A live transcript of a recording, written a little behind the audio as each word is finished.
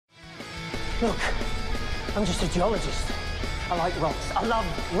Look, I'm just a geologist. I like rocks. I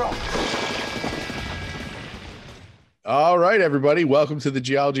love rocks. All right, everybody. Welcome to the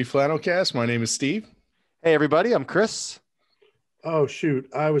Geology Flannelcast. My name is Steve. Hey, everybody. I'm Chris. Oh, shoot.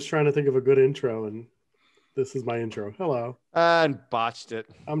 I was trying to think of a good intro, and this is my intro. Hello. And botched it.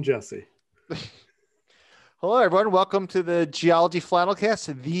 I'm Jesse. Hello, everyone. Welcome to the Geology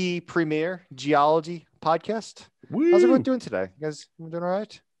Flannelcast, the premier geology podcast. Woo. How's everyone doing today? You guys doing all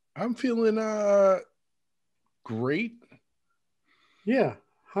right? I'm feeling great Yeah.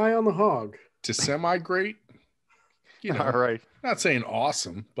 High on the hog. to semi-great. You know, All right. not saying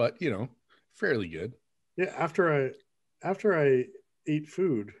awesome, but fairly good. Yeah. After I eat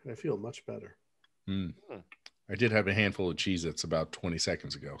food, I feel much better. I did have a handful of Cheez-Its about 20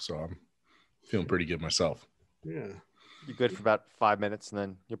 seconds ago, so I'm feeling pretty good myself. Yeah. You're good for about 5 minutes, and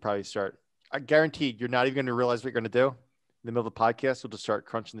then you'll probably start. I guarantee you're not even going to realize what you're going to do. In the middle of the podcast, you'll just start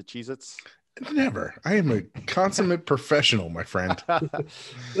crunching the Cheez-Its. Never. I am a consummate professional, my friend. All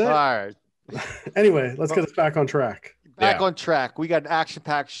right. Anyway, let's get us back on track. Back on track. We got an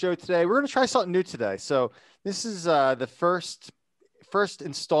action-packed show today. We're going to try something new today. So this is the first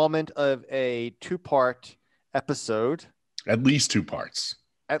installment of a two-part episode. At least 2 parts.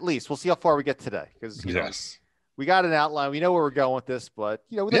 At least. We'll see how far we get today. Because Yes. we got an outline. We know where we're going with this, but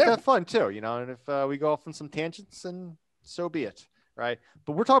we like to have fun too, and if we go off on some tangents, then so be it. Right.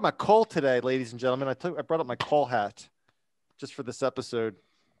 But we're talking about coal today, ladies and gentlemen. I brought up my coal hat just for this episode.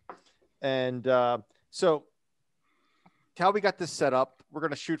 And so how we got this set up, we're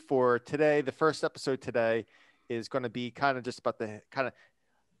going to shoot for today. The first episode today is going to be kind of just about the kind of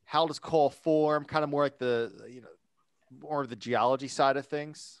how does coal form, kind of more like more of the geology side of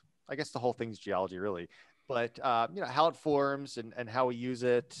things. I guess the whole thing's geology really, but how it forms and how we use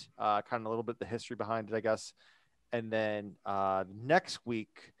it, kind of a little bit the history behind it, I guess. And then next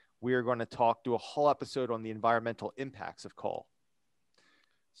week, we are going to do a whole episode on the environmental impacts of coal.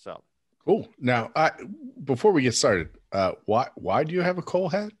 So Cool. Now, before we get started, why do you have a coal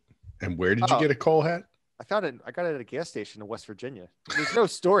hat? And where did you get a coal hat? I found it. I got it at a gas station in West Virginia. There's no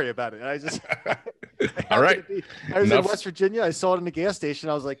story about it. I just All right. I was in West Virginia. I saw it in a gas station.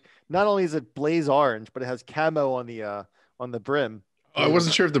 I was like, not only is it blaze orange, but it has camo on the brim. I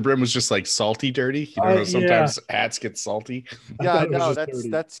wasn't sure if the brim was just like salty dirty. Sometimes hats get salty. Yeah, no,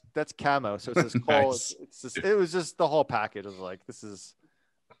 that's camo. So it's this coal. Nice. It was just the whole package. I was like, this is.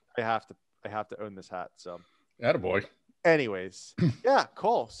 I have to own this hat. So, attaboy. Anyways, yeah,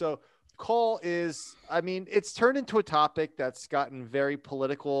 coal. So coal is, it's turned into a topic that's gotten very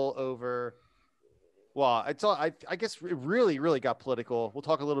political over. Well, I guess it really, really got political. We'll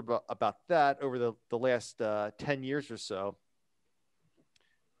talk a little bit about that over the last 10 years or so,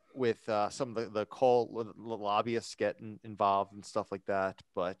 with some of the coal lobbyists getting involved and stuff like that.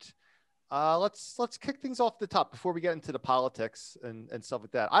 But let's kick things off the top before we get into the politics and stuff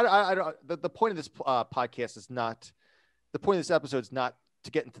like that. I don't. The point of this podcast is not. The point of this episode is not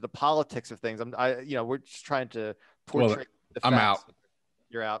to get into the politics of things. We're just trying to portray. The facts. I'm out.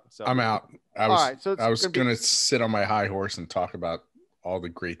 You're out. So I'm out. I was going to sit on my high horse and talk about all the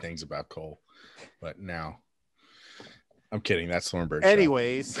great things about coal, but now I'm kidding. That's Thornburg.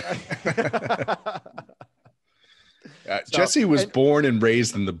 Anyways. Jesse was born and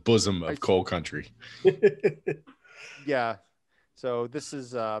raised in the bosom of coal country. Yeah. So this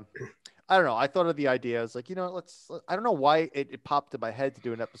is, I don't know. I thought of the idea. I was like, I don't know why it popped in my head to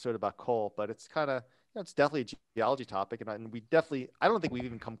do an episode about coal, but it's kind of, it's definitely a geology topic. And I don't think we've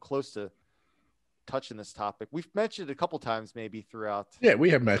even come close to touching this topic. We've mentioned it a couple times, maybe throughout. Yeah, we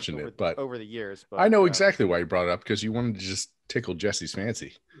have mentioned it, but over the years. But I know exactly why you brought it up, because you wanted to just tickle Jesse's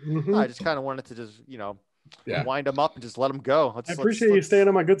fancy. Mm-hmm. I just kind of wanted to just, wind them up and just let them go. I appreciate you staying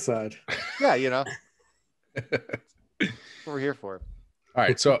on my good side. Yeah, that's what we're here for. All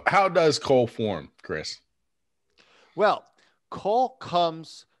right. So how does coal form, Chris? Well, coal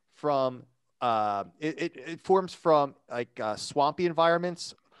comes from it forms from like swampy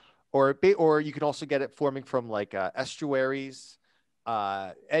environments, or you can also get it forming from like estuaries.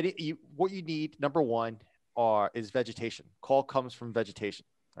 What you need, number one, is vegetation. Coal comes from vegetation.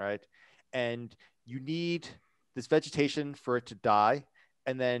 All right, and you need this vegetation for it to die,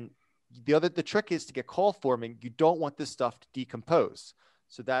 and then the trick is to get coal forming. You don't want this stuff to decompose,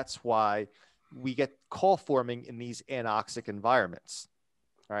 so that's why we get coal forming in these anoxic environments.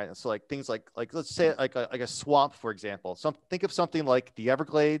 All right, so like things like let's say like a swamp, for example. Think of something like the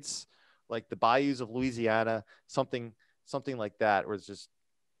Everglades, like the bayous of Louisiana, something like that, where it's just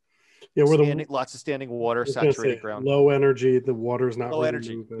where lots of standing water, saturated ground, low energy. The water's not low really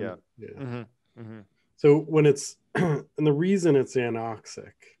energy. moving. Yeah. Mm-hmm. So when it's and the reason it's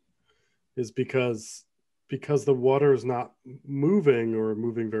anoxic is because the water is not moving or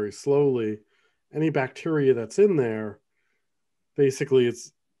moving very slowly. Any bacteria that's in there, basically,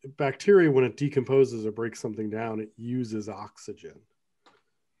 it's bacteria when it decomposes or breaks something down, it uses oxygen.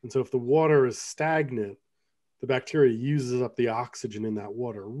 And so if the water is stagnant, the bacteria uses up the oxygen in that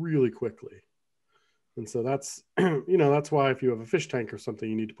water really quickly. And so that's, that's why if you have a fish tank or something,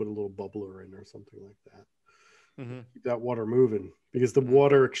 you need to put a little bubbler in or something like that. Mm-hmm. Keep that water moving, because the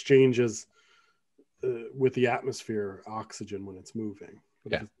water exchanges with the atmosphere oxygen when it's moving.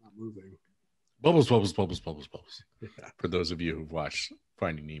 But if it's not moving. Bubbles, bubbles, bubbles, bubbles, bubbles. Yeah. For those of you who've watched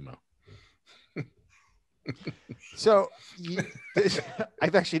Finding Nemo. So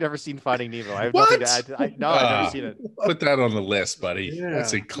I've actually never seen Finding Nemo. I have What? nothing to add. I've never seen it. Put that on the list, buddy. Yeah.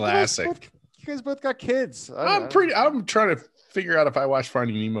 That's a classic. You guys both got kids. I'm trying to figure out if I watched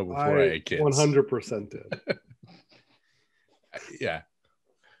Finding Nemo before I had kids. 100% did. Yeah.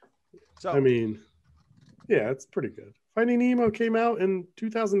 So I mean, yeah, it's pretty good. Finding Nemo came out in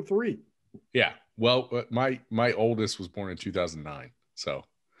 2003. Yeah. Well, my oldest was born in 2009. So.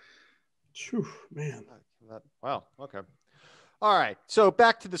 Phew, man. Wow. Okay. All right. So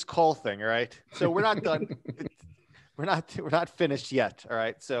back to this call thing. All right. So we're not done. we're not finished yet. All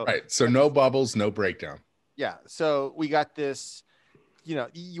right. So. Right. So no bubbles, no breakdown. Yeah. So we got this.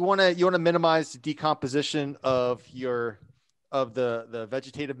 You want to minimize the decomposition of the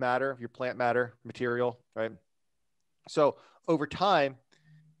vegetative matter, your plant matter material, right? So over time,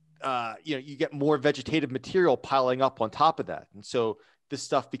 you get more vegetative material piling up on top of that, and so this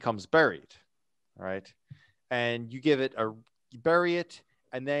stuff becomes buried, right? And you bury it,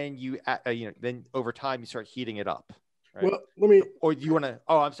 and then then over time you start heating it up. Right? Well, Or you want to?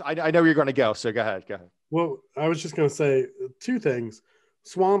 Oh, I know where you're going to go. So go ahead. Well, I was just going to say two things.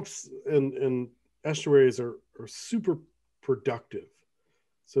 Swamps and estuaries are super productive.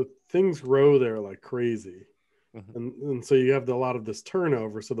 So things grow there like crazy. Mm-hmm. And so you have a lot of this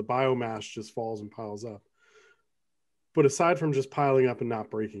turnover. So the biomass just falls and piles up. But aside from just piling up and not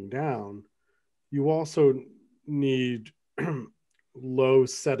breaking down, you also need low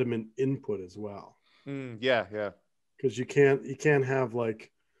sediment input as well. Yeah. Because you can't have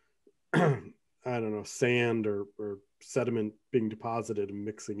like, I don't know, sand or sediment being deposited and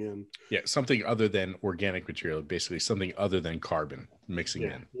mixing in. Yeah, something other than organic material, basically something other than carbon mixing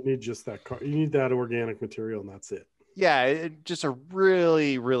in. You need just that. You need that organic material, and that's it. Yeah, just a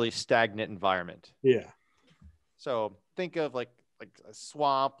really, really stagnant environment. Yeah. So think of like a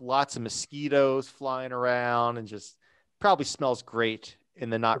swamp, lots of mosquitoes flying around, and just probably smells great in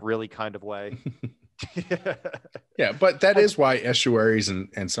the not really kind of way. Yeah, but that is why estuaries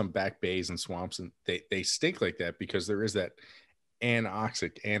and some back bays and swamps and they stink like that, because there is that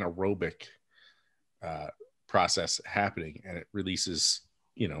anaerobic process happening, and it releases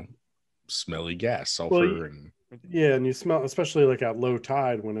smelly gas, sulfur, and you smell, especially like at low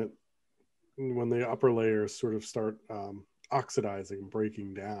tide when the upper layers sort of start oxidizing and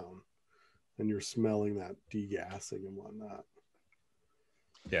breaking down, and you're smelling that degassing and whatnot.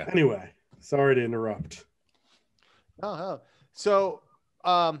 Yeah. Anyway, sorry to interrupt. So,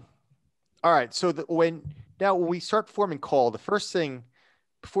 all right. So when we start forming coal, the first thing,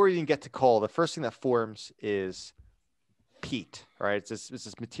 before you even get to coal, the first thing that forms is peat, right? It's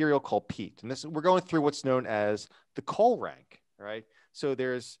this material called peat. And we're going through what's known as the coal rank, right? So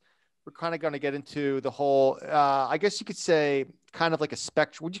we're kind of going to get into the whole, I guess you could say kind of like a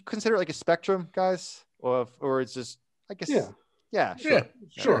spectrum. Would you consider it like a spectrum, guys? Or it's just, I guess. Yeah,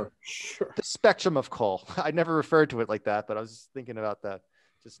 sure. The spectrum of coal. I never referred to it like that, but I was just thinking about that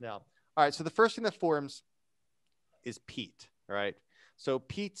just now. All right. So the first thing that forms is peat. All right. So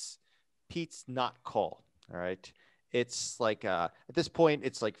peat's not coal. All right. It's like, at this point,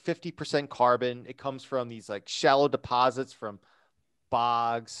 it's like 50% carbon. It comes from these like shallow deposits from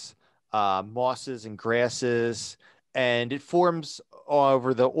bogs, mosses and grasses. And it forms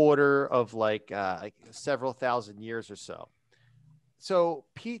over the order of like several thousand years or so. So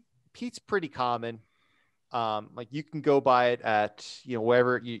peat's pretty common. Like you can go buy it at,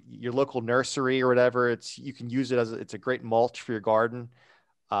 wherever your local nursery or whatever. You can use it it's a great mulch for your garden.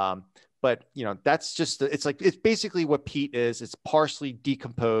 But that's just, it's basically what peat is. It's partially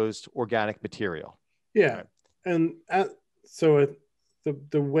decomposed organic material. Yeah. Right? And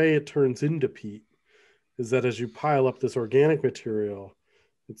the way it turns into peat is that as you pile up this organic material,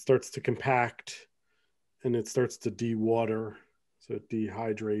 it starts to compact and it starts to de-water. So it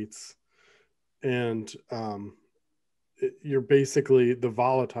dehydrates, and you're basically the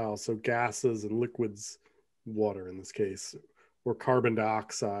volatile, so gases and liquids, water in this case, or carbon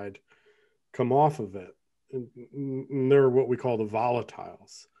dioxide, come off of it. And they're what we call the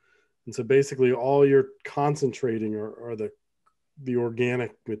volatiles. And so basically all you're concentrating are the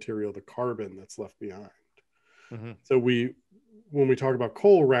organic material, the carbon that's left behind. Mhm. So when we talk about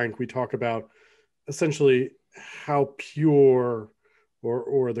coal rank, we talk about essentially how pure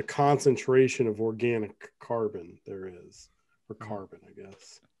or the concentration of organic carbon there is, or carbon, I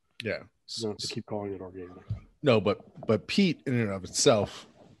guess. Yeah. You don't have to keep calling it organic. No, but peat in and of itself,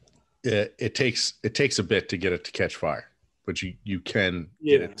 it takes a bit to get it to catch fire, but you can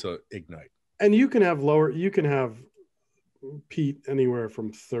get it to ignite. And you can have peat anywhere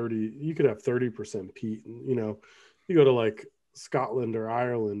from 30. You could have 30% peat. And, you go to like Scotland or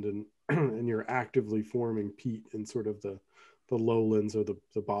Ireland, and and you're actively forming peat in sort of the lowlands or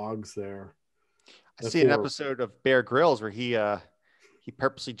the bogs there. I see an episode of Bear Grylls where he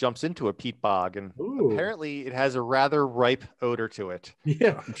purposely jumps into a peat bog, and apparently it has a rather ripe odor to it.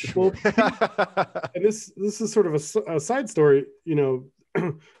 Yeah, I'm sure. And this is sort of a side story.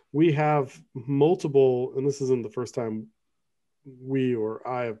 We have multiple, and this isn't the first time we or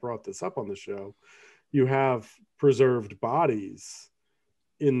I have brought this up on the show. You have preserved bodies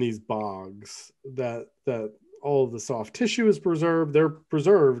in these bogs that all of the soft tissue is preserved. They're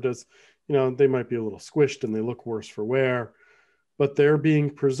preserved as, they might be a little squished and they look worse for wear, but they're being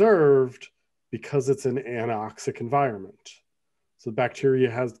preserved because it's an anoxic environment. So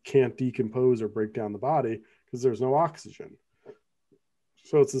bacteria can't decompose or break down the body because there's no oxygen.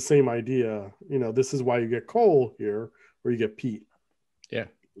 So it's the same idea. This is why you get coal here, or you get peat. Yeah.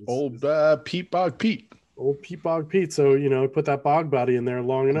 Old peat bog peat. Old peat bog peat. So, put that bog body in there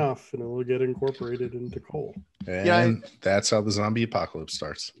long enough and it'll get incorporated into coal. And that's how the zombie apocalypse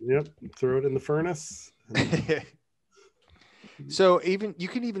starts. Yep. Throw it in the furnace. So you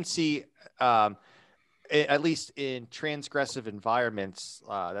can even see, at least in transgressive environments,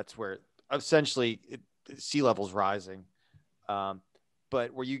 that's where essentially sea level's rising.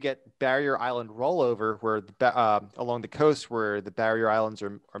 But where you get barrier island rollover, where along the coast where the barrier islands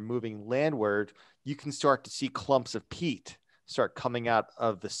are moving landward, you can start to see clumps of peat start coming out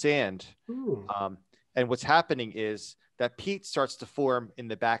of the sand. And what's happening is that peat starts to form in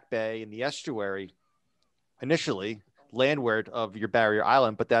the back bay, in the estuary, initially landward of your barrier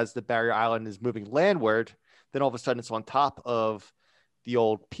island. But as the barrier island is moving landward, then all of a sudden it's on top of the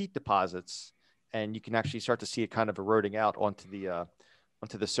old peat deposits. And you can actually start to see it kind of eroding out onto the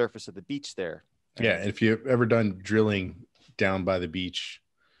surface of the beach there. Yeah, if you've ever done drilling down by the beach,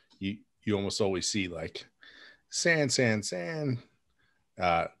 you almost always see like sand,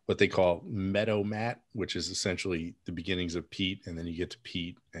 what they call meadow mat, which is essentially the beginnings of peat, and then you get to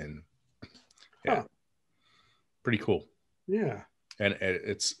peat, and pretty cool. Yeah. And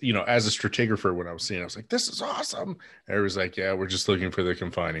it's, as a stratigrapher, when I was seeing it, I was like, this is awesome. And everyone's like, yeah, we're just looking for the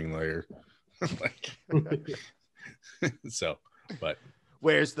confining layer. But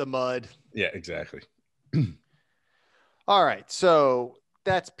where's the mud? Yeah, exactly. All right. So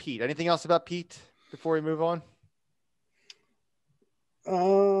that's peat. Anything else about peat before we move on?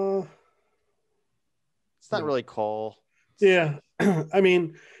 It's not really coal. Yeah. I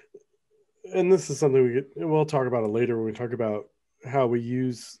mean, and this is something we'll talk about it later when we talk about how we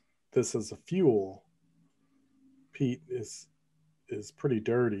use this as a fuel. Peat is pretty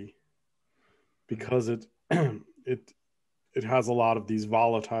dirty because it has a lot of these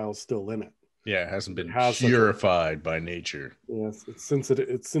volatiles still in it. Yeah, it hasn't been purified by nature. Yes, since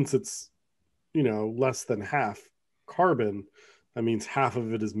it's less than half carbon, that means half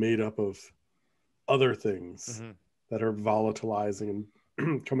of it is made up of other things that are volatilizing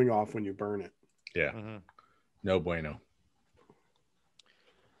and coming off when you burn it. Yeah. No bueno.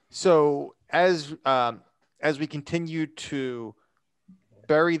 So as we continue to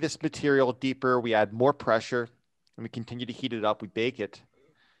bury this material deeper, we add more pressure and we continue to heat it up, we bake it.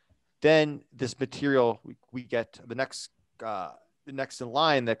 Then this material, we get the next in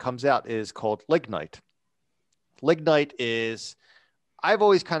line that comes out is called lignite. Lignite is, I've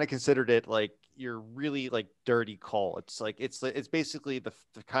always kind of considered it like your really like dirty coal. It's like it's basically the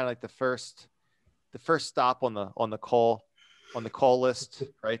kind of like the first stop on the coal list,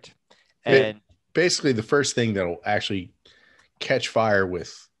 right? And basically the first thing that'll actually catch fire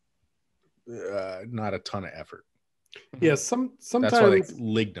with not a ton of effort. Yeah, sometimes that's why they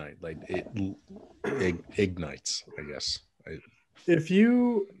lignite, like it ignites, I guess. If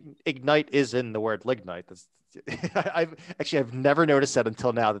you ignite is in the word lignite. I've never noticed that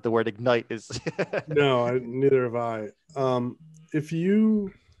until now, that the word ignite is no, neither have I. If you're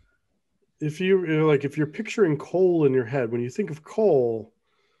picturing coal in your head, when you think of coal,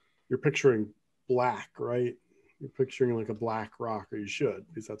 you're picturing black, right? You're picturing like a black rock, or you should,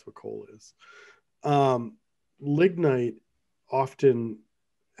 because that's what coal is. Lignite often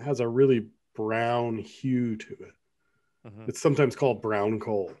has a really brown hue to it. Mhm. It's sometimes called brown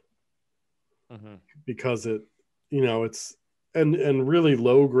coal Mhm. because it's and really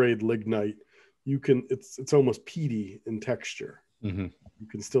low grade lignite. It's almost peaty in texture. Mm-hmm. You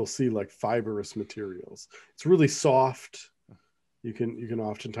can still see like fibrous materials. It's really soft. You can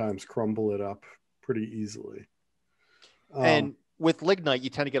oftentimes crumble it up pretty easily. And with lignite, you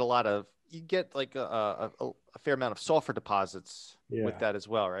tend to get you get like a fair amount of sulfur deposits with that as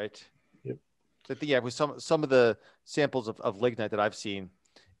well, right? Yep. I think, yeah, with some of the samples of lignite that I've seen,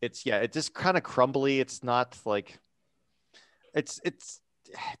 it's just kind of crumbly. It's not like it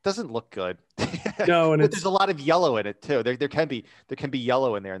doesn't look good. No, and but there's a lot of yellow in it too. There can be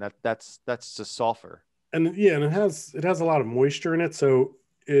yellow in there, and that's just sulfur. And and it has a lot of moisture in it, so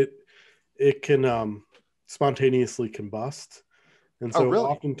it can spontaneously combust. And so really?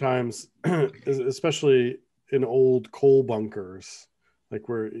 oftentimes, especially in old coal bunkers, like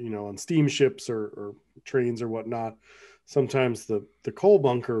where, on steamships or trains or whatnot, sometimes the coal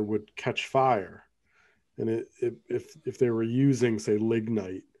bunker would catch fire. And if they were using, say,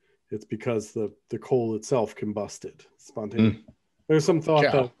 lignite, it's because the coal itself combusted spontaneously. There's some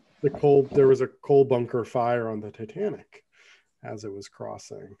thought that there was a coal bunker fire on the Titanic as it was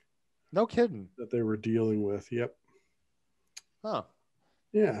crossing. No kidding. That they were dealing with. Yep. Huh.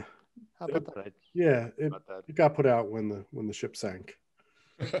 Yeah. How about that? It got put out when the ship sank.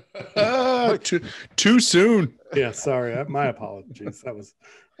 Too soon. Yeah, sorry. My apologies. That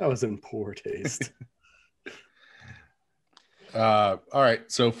was in poor taste. All right.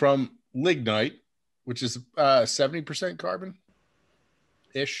 So from lignite, which is 70% carbon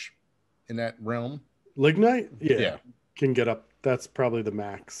ish in that realm. Lignite? Yeah. Can get up. That's probably the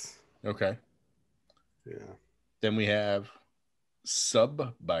max. Okay. Yeah. Then we have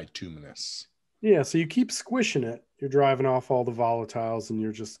subbituminous. Yeah, so you keep squishing it. You're driving off all the volatiles and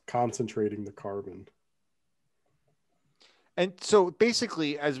you're just concentrating the carbon. And so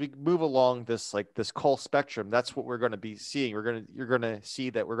basically, as we move along this coal spectrum, that's what we're going to be seeing. You're going to see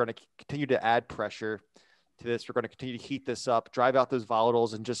that we're going to continue to add pressure to this. We're going to continue to heat this up, drive out those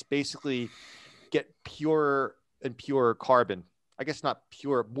volatiles, and just basically get pure and pure carbon. I guess not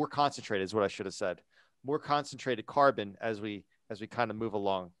pure, more concentrated is what I should have said. More concentrated carbon as we kind of move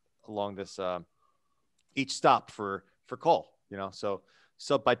along this each stop for coal. So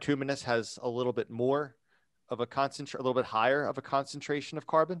subbituminous has a little bit more of a little bit higher of a concentration of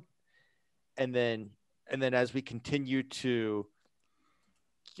carbon, and then as we continue to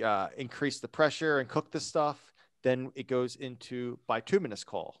increase the pressure and cook this stuff, then it goes into bituminous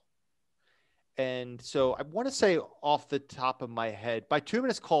coal. And so I want to say off the top of my head,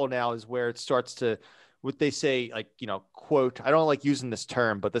 bituminous coal now is where it starts to, what they say, like, quote, I don't like using this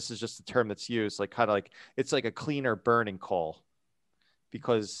term, but this is just the term that's used, like kind of like it's like a cleaner burning coal,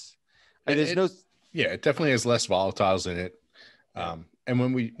 because it definitely has less volatiles in it. And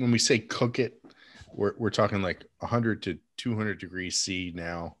when we say cook it, we're talking like 100 to 200 degrees C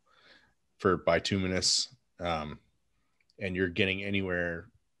now for bituminous, and you're getting anywhere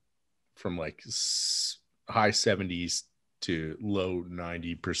from like high 70s to low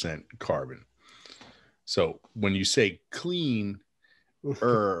 90% carbon. So when you say clean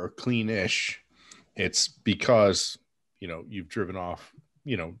or cleanish, it's because you've driven off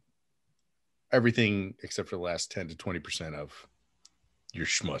everything except for the last 10 to 20% of your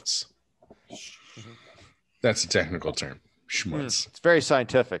schmutz. Mm-hmm. That's a technical term, schmutz. It's very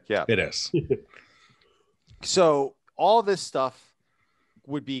scientific. Yeah, it is. So all this stuff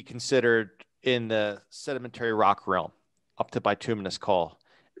would be considered in the sedimentary rock realm up to bituminous coal.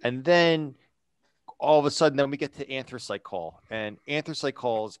 And then all of a sudden, then we get to anthracite coal, and anthracite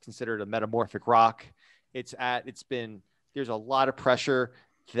coal is considered a metamorphic rock. There's a lot of pressure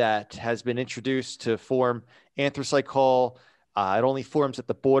that has been introduced to form anthracite coal. It only forms at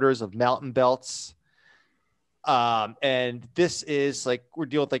the borders of mountain belts. And this is like, we're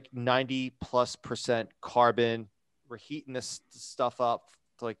dealing with like 90+% carbon. We're heating this stuff up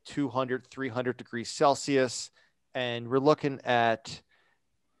to like 200, 300 degrees Celsius. And we're looking at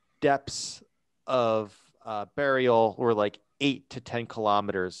depths of burial or like 8 to 10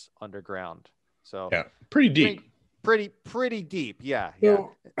 kilometers underground. So yeah, pretty deep. Pretty deep. Yeah.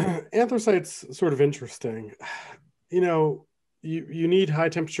 So, anthracite's sort of interesting. You need high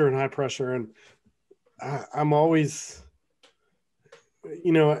temperature and high pressure, and I'm always,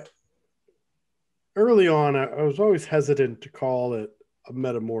 early on, I was always hesitant to call it a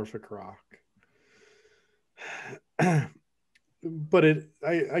metamorphic rock. But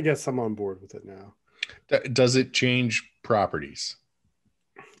I guess I'm on board with it now. Does it change properties?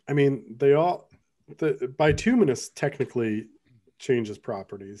 I mean, the bituminous technically changes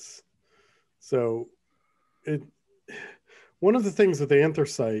properties. So one of the things with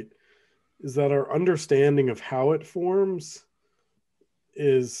anthracite is that our understanding of how it forms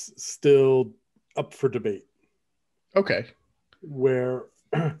is still up for debate. Okay. Where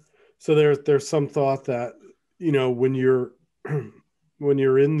so there's some thought that, you know, when you're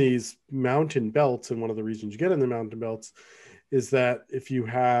in these mountain belts, and one of the reasons you get in the mountain belts is that if you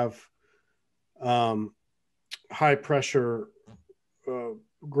have high pressure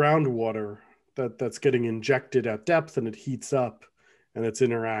groundwater that's getting injected at depth, and it heats up and it's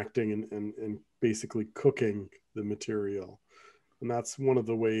interacting and basically cooking the material. And that's one of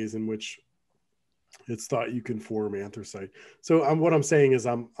the ways in which it's thought you can form anthracite. So what I'm saying is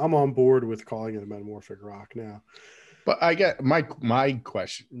I'm on board with calling it a metamorphic rock now. But I get my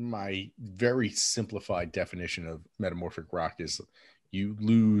question, my very simplified definition of metamorphic rock is you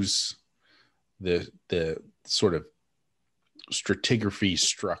lose the sort of stratigraphy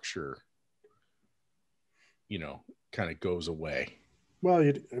structure, you know, kind of goes away.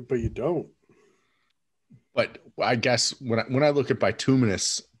 Well, but you don't. But I guess when I look at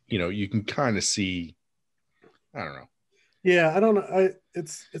bituminous, you know, you can kind of see, I don't know. Yeah, I don't know.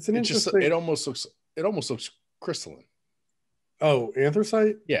 It's an interesting. It almost looks crystalline. Oh,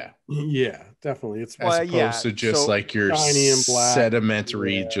 anthracite? Yeah. Yeah, definitely. It's As opposed to just like your shiny and black.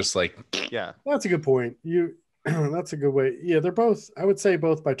 Sedimentary, just like. Yeah. That's a good point. That's a good way. Yeah, they're both, I would say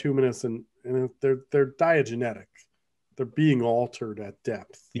both bituminous and they're diagenetic. They're being altered at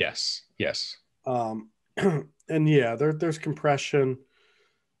depth. Yes. And yeah, there's compression.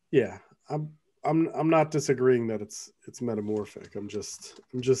 Yeah, I'm not disagreeing that it's metamorphic. I'm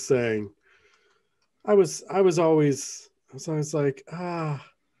just saying I was always like,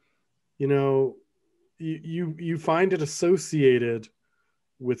 you know, you find it associated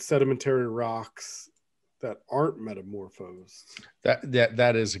with sedimentary rocks that aren't metamorphosed.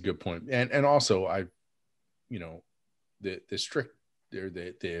 That is a good point. And also you know, the strict or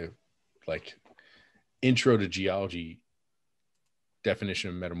the like intro to geology definition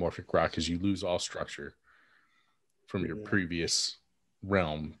of metamorphic rock is you lose all structure from your previous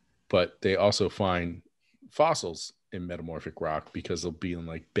realm, but they also find fossils in metamorphic rock because they'll be in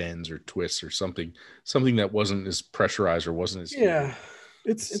like bends or twists or something that wasn't as pressurized or wasn't as heated.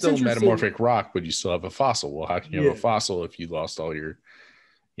 It's still metamorphic rock, but you still have a fossil. Well, how can you have a fossil if you lost all your,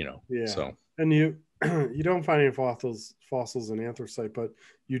 you know? Yeah. So and you don't find any fossils in anthracite, but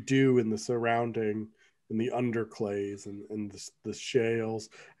you do in the surrounding, in the underclays and the shales.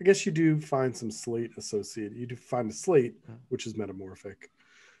 I guess you do find some slate associated. You do find a slate, which is metamorphic,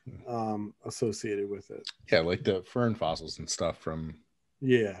 associated with it. Yeah, like the fern fossils and stuff from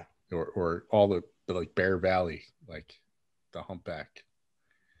or all the like Bear Valley, like the humpback.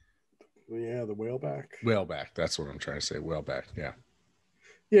 Yeah, the whaleback. Whaleback, that's what I'm trying to say. Whaleback, yeah.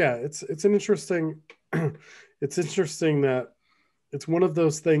 Yeah, it's an interesting it's interesting that it's one of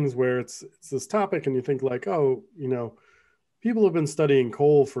those things where it's this topic and you think like, oh, you know, people have been studying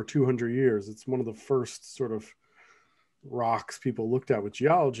coal for 200 years. It's one of the first sort of rocks people looked at with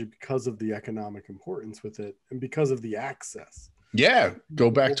geology because of the economic importance with it and because of the access. Yeah,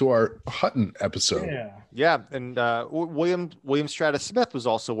 go back to our Hutton episode. Yeah, and William Stratus Smith was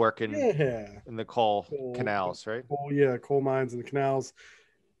also working in the coal canals, right? Coal mines and the canals.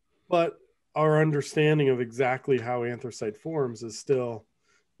 But our understanding of exactly how anthracite forms is still,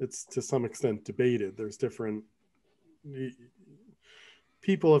 it's to some extent debated. There's different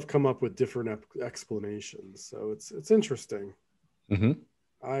people have come up with different explanations, so it's interesting. Mm-hmm.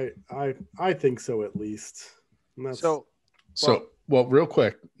 I think so, at least. Well, real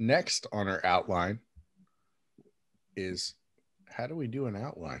quick, next on our outline is how do we do an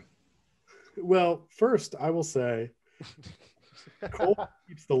outline? Well, first I will say coal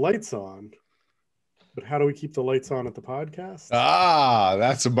keeps the lights on, but how do we keep the lights on at the podcast?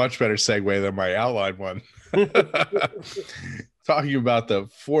 That's a much better segue than my outline one. Talking about the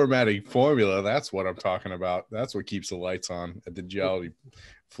formatting formula, that's what I'm talking about. That's what keeps the lights on at the Geology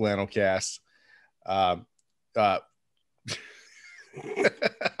Flannelcast.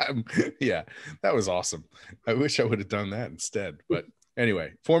 Yeah, that was awesome. I wish I would have done that instead. But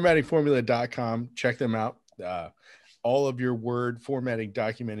anyway, formattingformula.com. Check them out. All of your word formatting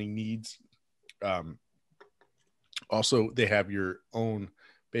documenting needs. Also, they have your own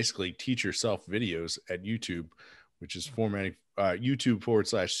basically teach yourself videos at YouTube, which is formatting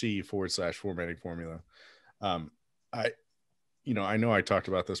YouTube/C/formatting formula. I know I talked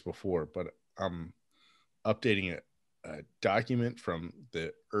about this before, but I'm updating a document from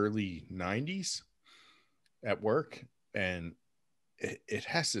the early 90s at work, and it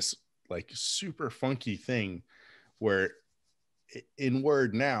has this like super funky thing where in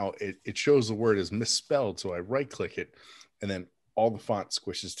Word now, it shows the word is misspelled. So I right click it, and then all the font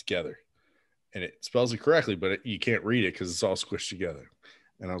squishes together, and it spells it correctly, but you can't read it because it's all squished together.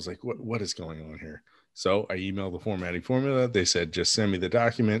 And I was like, what is going on here? So I emailed the formatting formula. They said, just send me the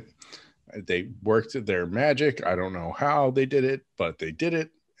document. They worked their magic. I don't know how they did it, but they did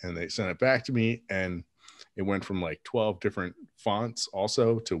it, and they sent it back to me. And it went from like 12 different fonts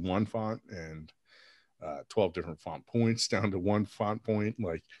also to one font, and 12 different font points down to one font point.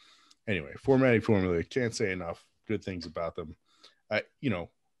 Like, anyway, formatting formula, can't say enough good things about them. I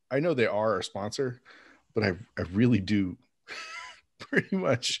know they are our sponsor, but I really do pretty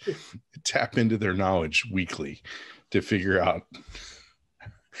much tap into their knowledge weekly to figure out,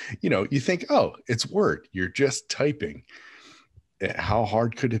 you think, oh, it's Word. You're just typing. How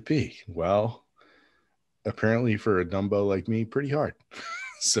hard could it be? Well, apparently for a dumbo like me, pretty hard.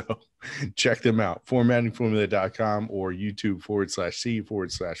 So check them out, formattingformula.com or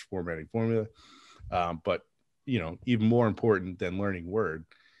YouTube/C/formatting formula. But, even more important than learning Word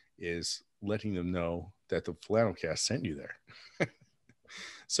is letting them know that the Flannelcast sent you there.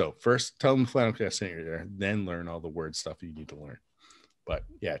 So first tell them the Flannelcast sent you there, then learn all the Word stuff you need to learn. But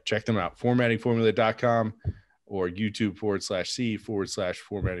yeah, check them out, formattingformula.com or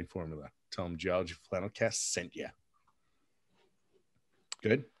YouTube/C/formatting formula. Tell them Geology Flannelcast sent you.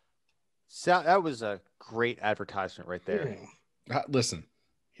 Good. So that was a great advertisement right there. Yeah. Listen,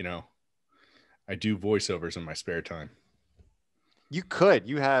 I do voiceovers in my spare time. You could.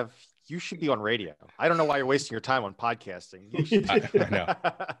 You should be on radio. I don't know why you're wasting your time on podcasting. I know.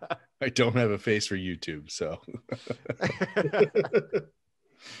 I don't have a face for YouTube, so.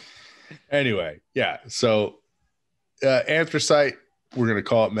 Anyway, yeah. So anthracite, we're going to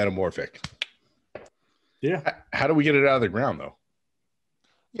call it metamorphic. Yeah. How do we get it out of the ground, though?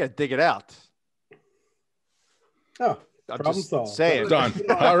 You got to dig it out. Oh, I'm problem just solved. saying. Done.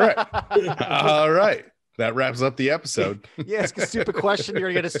 All right. All right. That wraps up the episode. You ask a stupid question,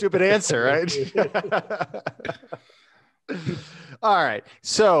 you're going to get a stupid answer, right? All right.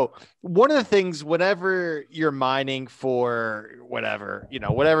 So one of the things, whenever you're mining for whatever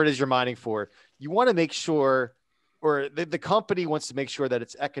it is you're mining for, you want to make sure, or the company wants to make sure that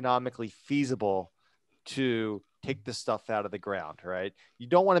it's economically feasible to take the stuff out of the ground, right? You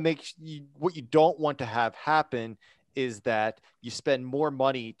don't want to what you don't want to have happen is that you spend more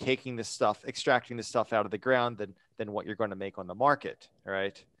money taking this stuff, extracting the stuff out of the ground than what you're going to make on the market. All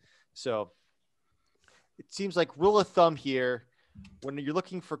right. So it seems like rule of thumb here, when you're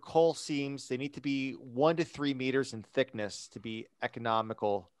looking for coal seams, they need to be 1 to 3 meters in thickness to be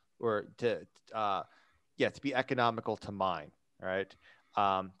economical, or to be economical to mine. All right.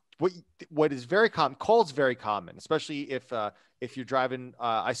 What is very common, coal is very common, especially if you're driving,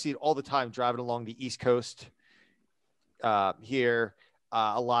 I see it all the time driving along the East Coast here.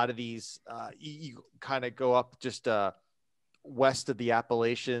 A lot of these, you kind of go up just west of the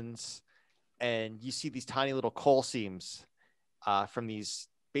Appalachians, and you see these tiny little coal seams from these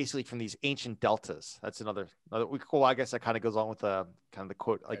ancient deltas. That's another well, I guess that kind of goes on with kind of the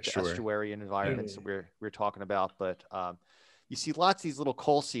quote, like the estuarian environments that we're talking about. But you see lots of these little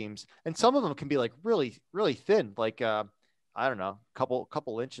coal seams, and some of them can be like really, really thin, like I don't know,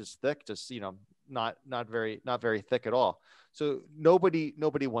 couple inches thick, just not very thick at all. So nobody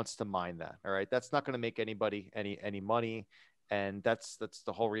wants to mine that. All right, that's not going to make anybody any money, and that's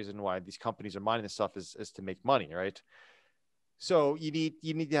the whole reason why these companies are mining this stuff is to make money, right? So you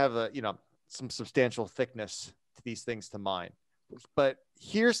need to have some substantial thickness to these things to mine. But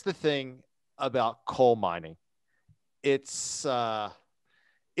here's the thing about coal mining. It's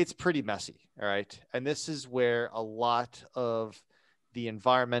pretty messy, all right? And this is where a lot of the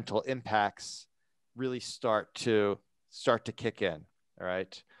environmental impacts really start to kick in, all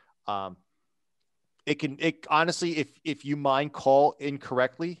right? It honestly, if you mine coal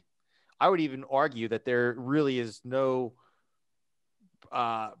incorrectly, I would even argue that there really is no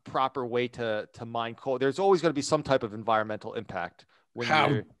proper way to mine coal. There's always going to be some type of environmental impact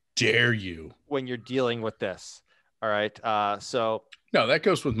How dare you when you're dealing with this. All right. So no, that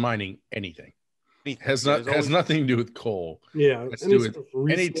goes with mining anything. Has nothing to do with coal. Yeah, it's to do with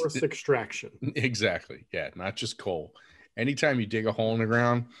resource extraction. Exactly. Yeah, not just coal. Anytime you dig a hole in the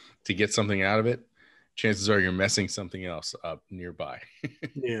ground to get something out of it, chances are you're messing something else up nearby.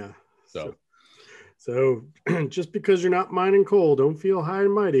 Yeah. So just because you're not mining coal, don't feel high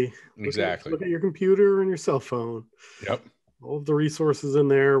and mighty. Exactly. Look at your computer and your cell phone. Yep. All of the resources in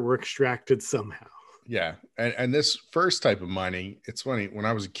there were extracted somehow. Yeah. And this first type of mining, it's funny. When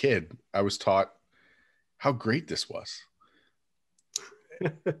I was a kid, I was taught how great this was.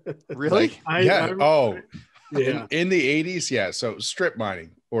 Really? Yeah. In the 80s, yeah. So strip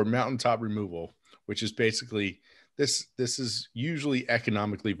mining or mountaintop removal, which is basically this is usually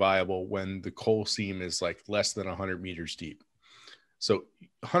economically viable when the coal seam is like less than 100 meters deep. So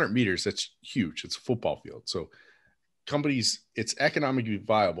 100 meters, that's huge. It's a football field. So companies, it's economically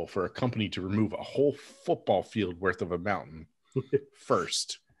viable for a company to remove a whole football field worth of a mountain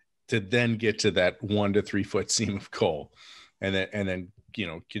first, to then get to that 1 to 3 foot seam of coal, and then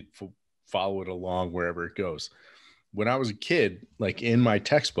follow it along wherever it goes. When I was a kid, like in my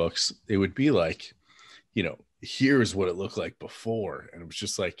textbooks, it would be like, here's what it looked like before, and it was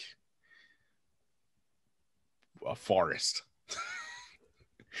just like a forest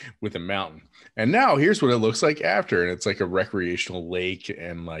with a mountain. And now here's what it looks like after, and it's like a recreational lake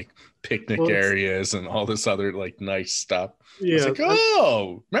and like picnic areas and all this other like nice stuff. Yeah, it's like,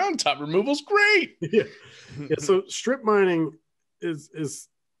 oh, mountaintop removal's great. Yeah. So strip mining is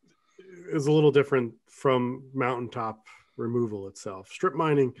a little different from mountaintop removal itself. Strip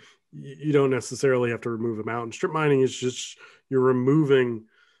mining, you don't necessarily have to remove a mountain. Strip mining is just you're removing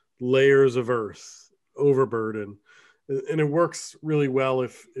layers of earth, overburden. And it works really well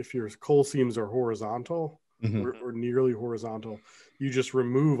if your coal seams are horizontal or nearly horizontal. You just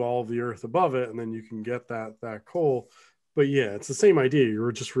remove all of the earth above it, and then you can get that coal. But yeah, it's the same idea.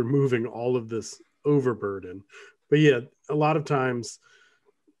 You're just removing all of this overburden. But yeah, a lot of times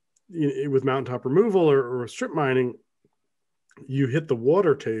with mountaintop removal or strip mining, you hit the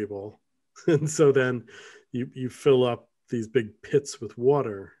water table, and so then you fill up these big pits with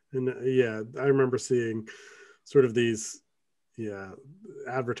water. And yeah, I remember seeing sort of these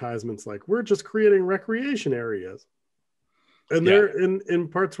advertisements like, we're just creating recreation areas, and they're in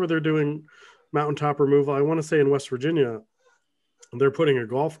parts where they're doing mountaintop removal. I want to say in West Virginia, they're putting a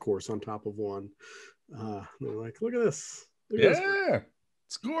golf course on top of one. They're like, look at this.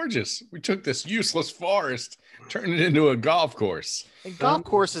 It's gorgeous. We took this useless forest, turned it into a golf course. And golf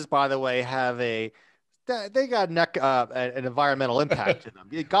courses, by the way, have they got an environmental impact to them.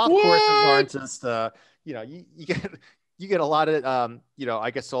 Golf courses aren't just you get a lot of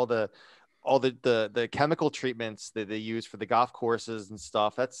I guess all the chemical treatments that they use for the golf courses and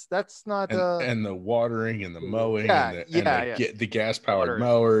stuff. That's not and the watering and the mowing the gas powered Water.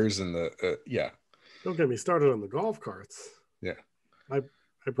 mowers and Don't get me started on the golf carts. Yeah.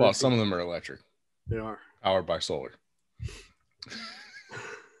 Well, some of them are electric. They are powered by solar.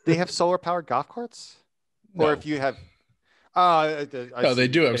 They have solar powered golf carts? No. Or if you have no, they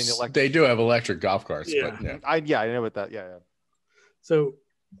do have electric golf carts. Yeah. But I know about that. Yeah. So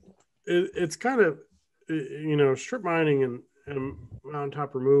it's kind of strip mining and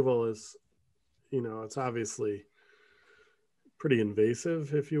mountaintop removal is it's obviously pretty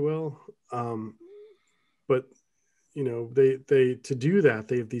invasive, if you will, but they to do that,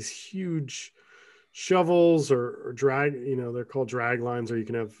 they have these huge shovels or drag, they're called drag lines, or you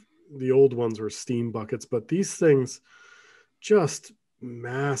can have the old ones were steam buckets, but these things just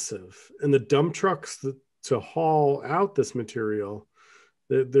massive. And the dump trucks to haul out this material,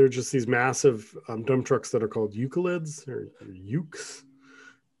 they're just these massive dump trucks that are called Euclids or Ukes.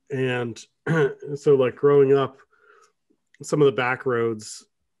 And so like growing up, some of the back roads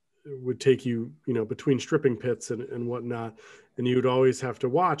would take you, between stripping pits and whatnot. And you would always have to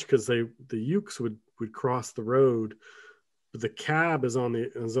watch because the Ukes would cross the road, but the cab is on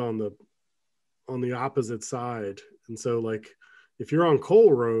the opposite side. And so like, if you're on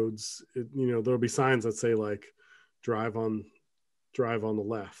coal roads, there'll be signs that say like, drive on the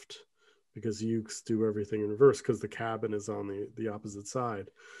left, because Ukes do everything in reverse because the cabin is on the opposite side.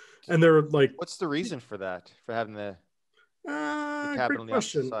 And they're like, what's the reason for that? For having the cabin great on the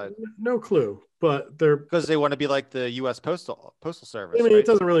opposite side? No clue, but they're because they want to be like the U.S. Postal Service. I mean, right? It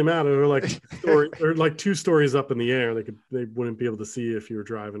doesn't really matter. They're like 2 stories up in the air. They wouldn't be able to see if you were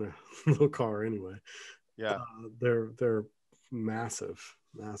driving a little car anyway. Yeah, they're massive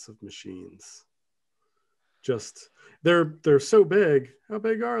machines. Just they're so big. How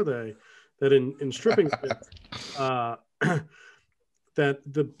big are they? That in stripping pits, that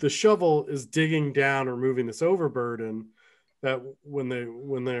the shovel is digging down or removing this overburden, that when they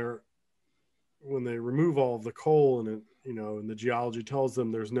remove all of the coal and it, and the geology tells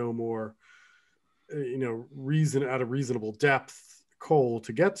them there's no more reason at a reasonable depth coal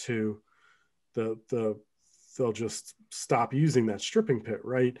to get to, they'll just stop using that stripping pit,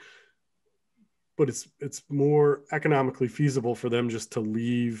 right? But it's more economically feasible for them just to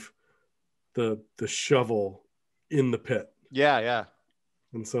leave the shovel in the pit. Yeah.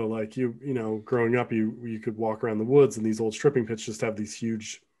 And so like growing up, you could walk around the woods and these old stripping pits just have these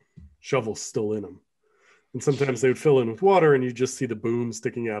huge shovels still in them. And sometimes they would fill in with water and you just see the boom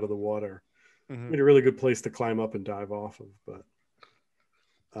sticking out of the water. made a really good place to climb up and dive off of.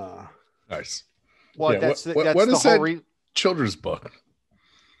 But Nice. Well, Yeah, that's what that's the is whole that children's book?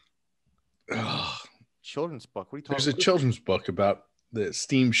 Ugh. children's book. What are you talking There's a about? children's book about the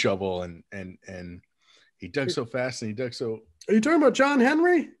steam shovel and he dug so fast and he dug so. are you talking about John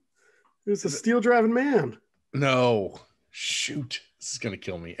Henry? He was a steel driving man. No, shoot, this is gonna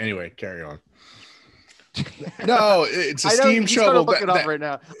kill me. Anyway, carry on. No, it's a I know steam he's shovel. gonna look it up right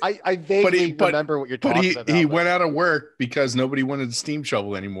now. I vaguely remember what you're talking about. He but- went out of work because nobody wanted a steam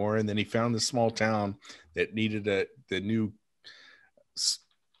shovel anymore, and then he found this small town that needed the new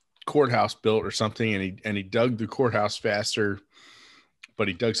courthouse built or something, and he dug the courthouse faster. But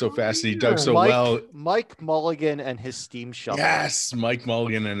he dug so fast and he dug so well. Mike Mulligan and his steam shovel. Yes, Mike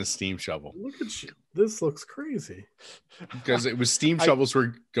Mulligan and a steam shovel. Look at you. This looks crazy. Because it was steam shovels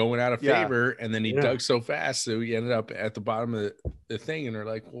were going out of Yeah. favor, and then he dug so fast, so he ended up at the bottom of the thing. And they're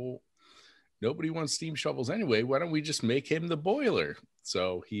like, "Well, nobody wants steam shovels anyway. Why don't we just make him the boiler?"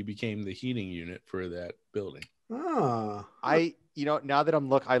 So he became the heating unit for that building. Ah, Now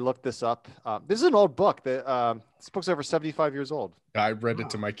that I looked this up. This is an old book. This book's over 75 years old. I've read it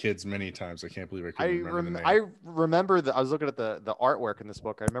to my kids many times. I can't believe I couldn't remember the name. I remember that I was looking at the artwork in this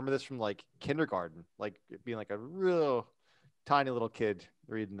book. I remember this from like kindergarten, like being like a real tiny little kid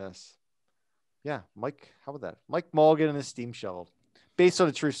reading this. Yeah, Mike, how about that? Mike Mulligan and the steam shovel, based on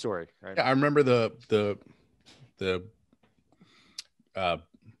a true story, right? Yeah, I remember the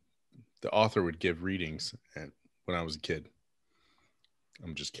author would give readings when I was a kid.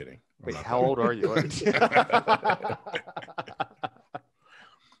 I'm just kidding. Wait, how old are you?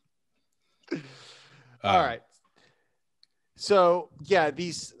 All right. So yeah,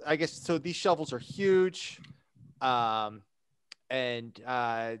 these shovels are huge, and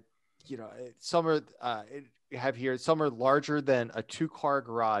some are some are larger than a 2-car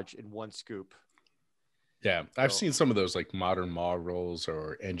garage in one scoop. Yeah, I've seen some of those like modern models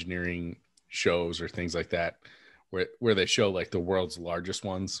or engineering shows or things like that, where they show like the world's largest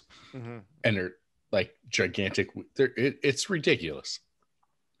ones, and they're like gigantic. It's ridiculous.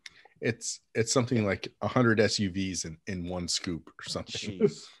 It's something like 100 SUVs in one scoop or something.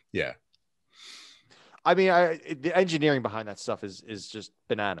 Jeez. Yeah. I mean, the engineering behind that stuff is just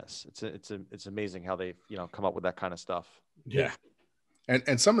bananas. It's amazing how they come up with that kind of stuff. Yeah.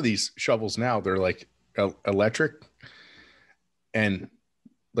 And some of these shovels now, they're like electric, and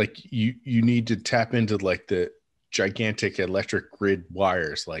like you need to tap into like the gigantic electric grid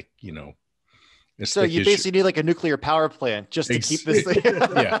wires, like so you basically need like a nuclear power plant just to keep this thing.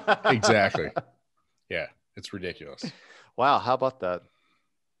 Yeah, exactly. Yeah, it's ridiculous. Wow, how about that?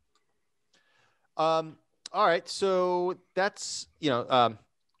 All right, so that's so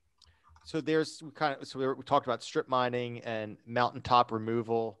we talked about strip mining and mountaintop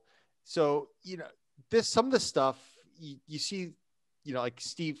removal. So some of the stuff you see, like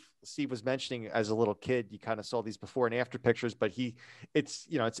Steve was mentioning, as a little kid, you kind of saw these before and after pictures, but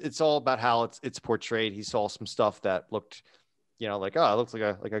it's all about how it's portrayed. He saw some stuff that looked, like, oh, it looks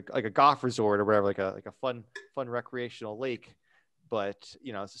like a golf resort or whatever, like a fun recreational lake. But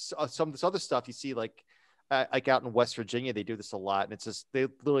some of this other stuff you see, like out in West Virginia, they do this a lot, and it's just they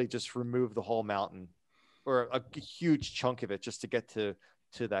literally just remove the whole mountain or a huge chunk of it just to get to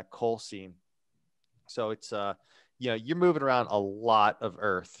that coal seam. So it's you're moving around a lot of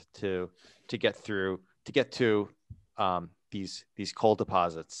earth to get to these coal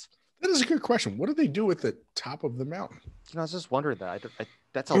deposits. That is a good question. What do they do with the top of the mountain? I was just wondering that.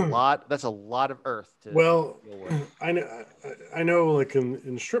 That's a lot. That's a lot of earth. Well, I know, like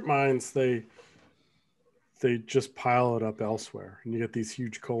in strip mines, they just pile it up elsewhere, and you get these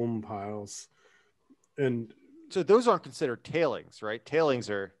huge coal piles. And so those aren't considered tailings, right? Tailings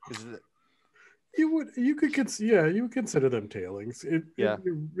are. You would consider them tailings.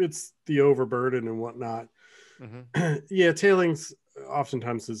 It's the overburden and whatnot. Mm-hmm. Yeah, tailings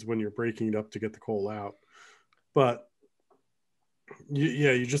oftentimes is when you're breaking it up to get the coal out. But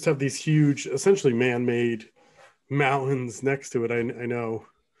you just have these huge, essentially man-made mountains next to it. I know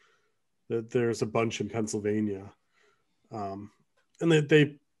that there's a bunch in Pennsylvania, and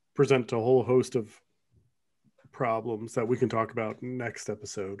they present a whole host of problems that we can talk about next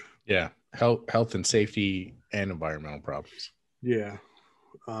episode. Yeah, health and safety and environmental problems. Yeah,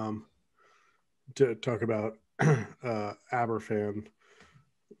 to talk about Aberfan,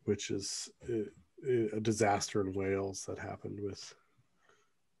 which is a disaster in Wales that happened with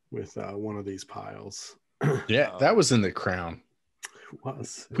one of these piles. Yeah, that was in The Crown.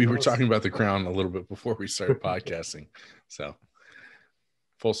 We were talking about The Crown a little bit before we started podcasting, so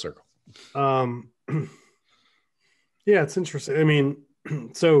full circle. Yeah, it's interesting. I mean,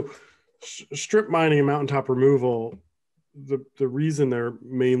 so strip mining and mountaintop removal, the reason they're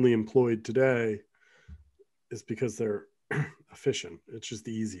mainly employed today is because they're efficient. It's just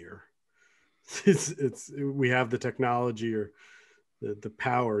easier. We have the technology or the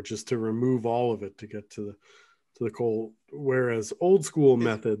power just to remove all of it to get to the coal, whereas old school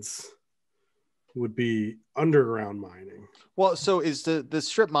methods would be underground mining. Well, so is the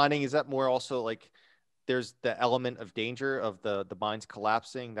strip mining, is that more also like there's the element of danger of the mines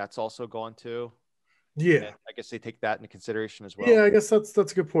collapsing that's also gone too? Yeah. And I guess they take that into consideration as well. Yeah, I guess that's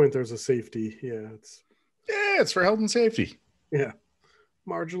a good point. There's a safety. Yeah, it's for health and safety. Yeah,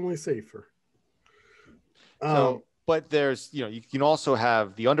 marginally safer. So, but there's, you can also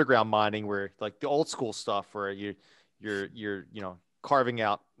have the underground mining where like the old school stuff where you're carving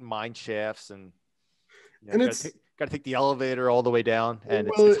out mine shafts and it's got to take the elevator all the way down, and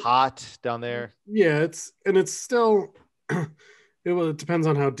it's hot down there. Yeah, it's still it depends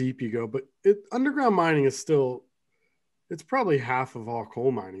on how deep you go, but underground mining is still, it's probably half of all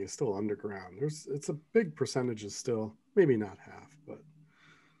coal mining is still underground. It's a big percentage is still, maybe not half, but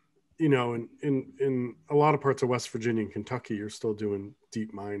in a lot of parts of West Virginia and Kentucky, you're still doing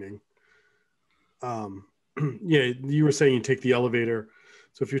deep mining. Yeah, you were saying you take the elevator.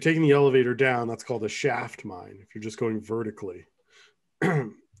 So if you're taking the elevator down, that's called a shaft mine. If you're just going vertically,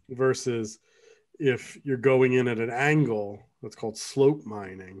 versus if you're going in at an angle, that's called slope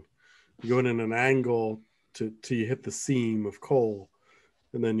mining. You go in at an angle till you hit the seam of coal,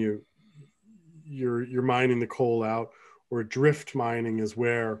 and then you're mining the coal out. Or drift mining is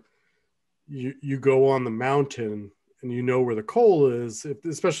where you go on the mountain and you know where the coal is,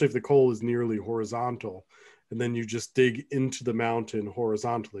 especially if the coal is nearly horizontal, and then you just dig into the mountain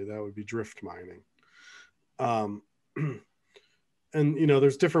horizontally. That would be drift mining. And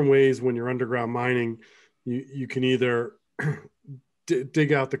there's different ways when you're underground mining. You can either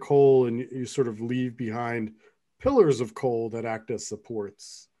dig out the coal and you sort of leave behind pillars of coal that act as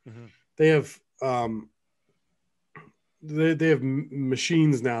supports. Mm-hmm. They have they have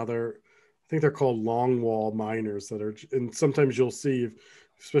machines now. I think they're called longwall miners and sometimes you'll see,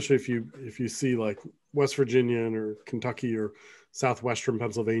 especially if you see like West Virginian or Kentucky or southwestern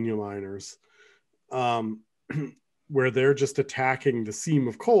Pennsylvania miners, where they're just attacking the seam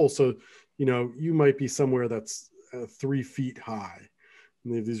of coal. So, you might be somewhere that's 3 feet high.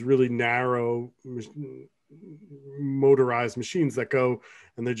 And they have these really narrow motorized machines that go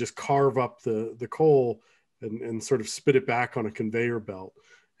and they just carve up the coal and sort of spit it back on a conveyor belt.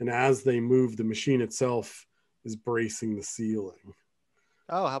 And as they move, the machine itself is bracing the ceiling.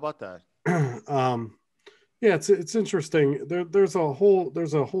 Oh, how about that? Yeah, it's interesting. There's a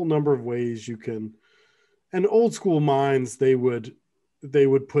whole number of ways you can. And old school mines, they would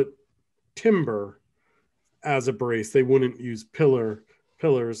put timber as a brace. They wouldn't use pillars.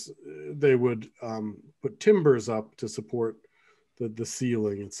 They would put timbers up to support the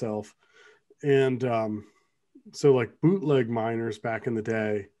ceiling itself. And so like bootleg miners back in the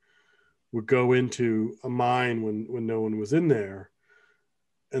day would go into a mine when no one was in there,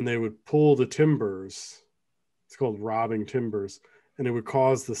 and they would pull the timbers. It's called robbing timbers, and it would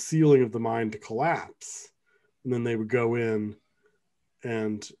cause the ceiling of the mine to collapse. And then they would go in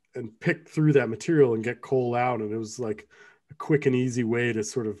and pick through that material and get coal out. And it was like a quick and easy way to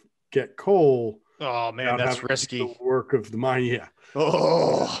sort of get coal. Oh man, that's risky. The work of the mine. Yeah.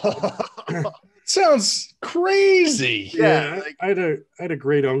 Oh, sounds crazy. Yeah. I had a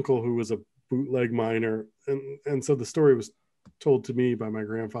great uncle who was a bootleg miner. And so the story was told to me by my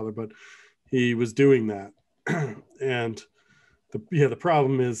grandfather, but he was doing that. And the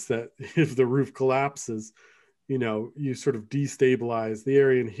problem is that if the roof collapses, you sort of destabilize the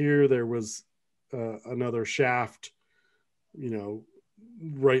area. And here there was another shaft,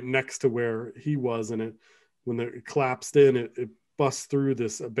 right next to where he was. And when it collapsed in, it bust through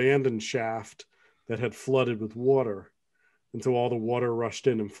this abandoned shaft that had flooded with water. And so all the water rushed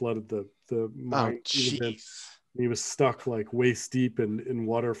in and flooded the mine. Oh, jeez. He was stuck like waist deep in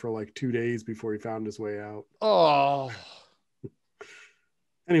water for like 2 days before he found his way out. Oh.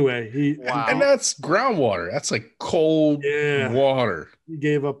 Anyway, and that's groundwater. That's like cold water. He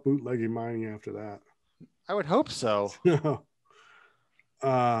gave up bootlegging mining after that. I would hope so.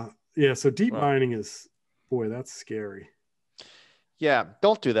 So deep mining is, boy, that's scary. Yeah,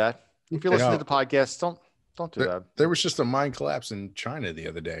 don't do that. If you're listening to the podcast, don't do that. There was just a mine collapse in China the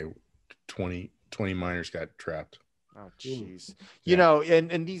other day. 20 miners got trapped. Oh, jeez.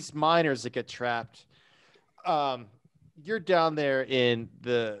 And these miners that get trapped, you're down there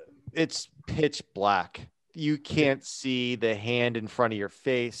it's pitch black. You can't see the hand in front of your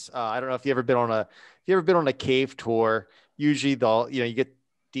face. I don't know if you ever been on a cave tour. Usually you get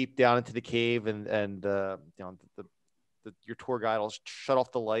deep down into the cave, and your tour guide will shut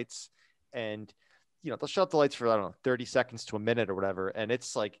off the lights, and they'll shut off the lights for, I don't know, 30 seconds to a minute or whatever, and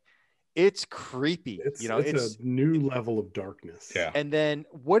it's like, it's creepy. It's a new level of darkness. Yeah. And then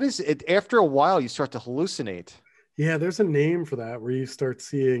what is it? After a while, you start to hallucinate. Yeah, there's a name for that, where you start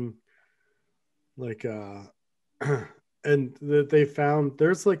seeing like and they found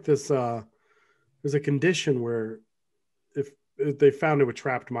there's like this there's a condition where if they found it with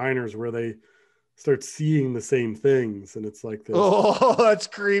trapped miners, where they start seeing the same things, and it's like this. Oh, that's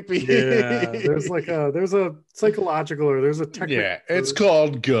creepy. Yeah, there's a psychological, or there's a technical. Yeah, it's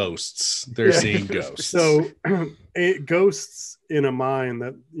called ghosts. They're seeing ghosts. So ghosts in a mine,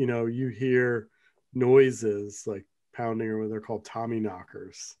 that you hear noises like pounding, or what they're called Tommy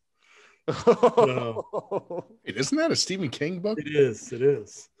knockers. So, isn't that a Stephen King book? It is.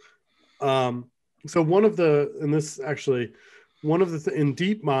 So one of the in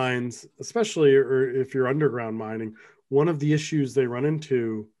deep mines, especially, or if you're underground mining, one of the issues they run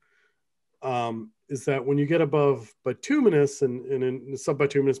into is that when you get above bituminous and in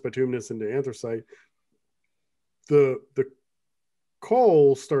subbituminous into anthracite, the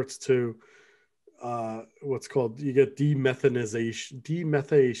coal starts to you get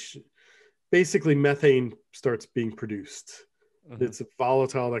demethanization. Basically, methane starts being produced. Mm-hmm. It's a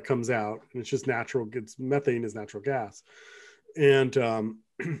volatile that comes out, and it's just natural. Methane is natural gas, and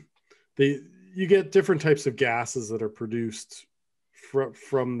you get different types of gases that are produced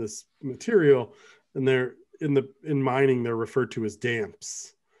from this material, and they're in mining they're referred to as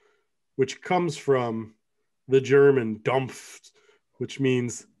damps, which comes from the German Dampf, which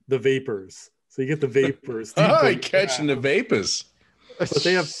means the vapors. So you get the vapors. Catching the vapors. But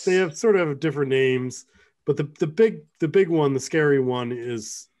they have sort of different names. But the big one, the scary one,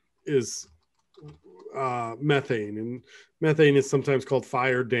 is methane, and methane is sometimes called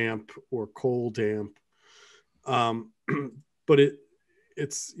fire damp or coal damp. But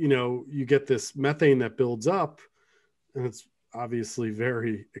it's you get this methane that builds up, and it's obviously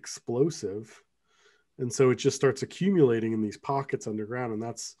very explosive, and so it just starts accumulating in these pockets underground, and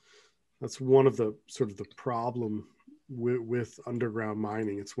that's one of the sort of the problem with underground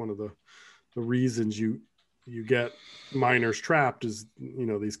mining. It's one of the reasons you get miners trapped is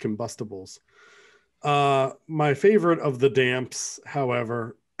these combustibles. My favorite of the damps,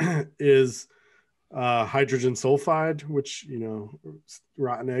 however, is hydrogen sulfide, which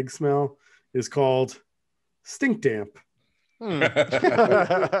rotten egg smell, is called stink damp.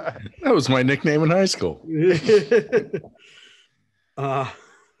 That was my nickname in high school.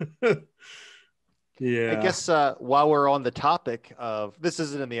 Yeah. I guess while we're on the topic of, this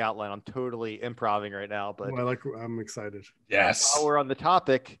isn't in the outline, I'm totally improvising right now, but I'm excited. Yes. While we're on the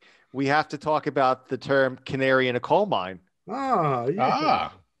topic, we have to talk about the term canary in a coal mine.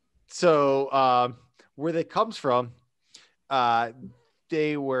 So where that comes from,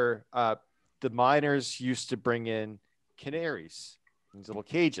 they were the miners used to bring in canaries, these little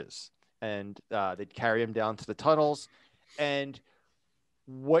cages, and they'd carry them down to the tunnels. And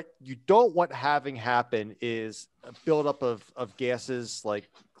what you don't want having happen is a buildup of gases like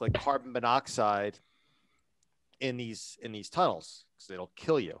carbon monoxide in these tunnels, because it'll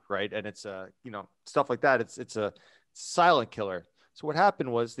kill you, right? And it's stuff like that. It's a silent killer. So what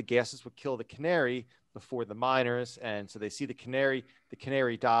happened was the gases would kill the canary before the miners, and so they see the canary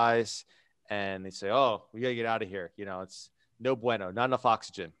dies, and they say, "Oh, we gotta get out of here." It's no bueno, not enough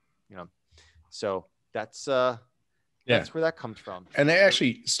oxygen. So that's where that comes from. And they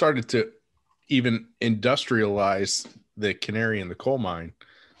actually started to even industrialize the canary in the coal mine.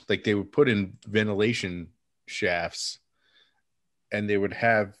 Like they would put in ventilation shafts, and they would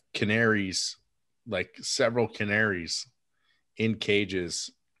have canaries, like several canaries in cages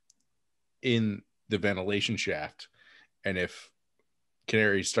in the ventilation shaft. And if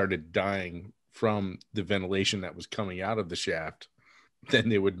canaries started dying from the ventilation that was coming out of the shaft, then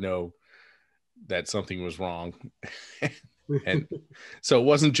they would know that something was wrong. And so it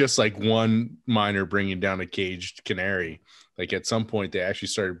wasn't just like one miner bringing down a caged canary. Like at some point they actually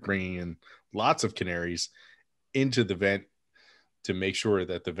started bringing in lots of canaries into the vent to make sure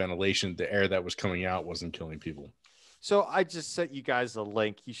that the ventilation, the air that was coming out, wasn't killing people. So I just sent you guys a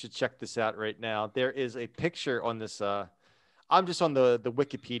link. You should check this out right now. There is a picture on this. I'm just on the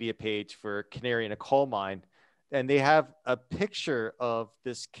Wikipedia page for canary in a coal mine, and they have a picture of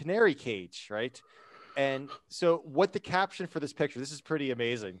this canary cage, right? And so what the caption for this picture, this is pretty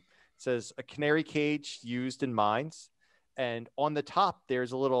amazing. It says, "A canary cage used in mines." And on the top,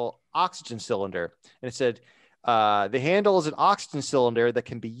 there's a little oxygen cylinder. And it said, "The handle is an oxygen cylinder that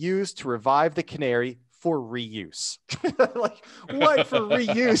can be used to revive the canary for reuse. Like what for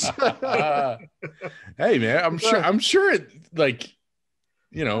reuse? Hey man, I'm sure it, like,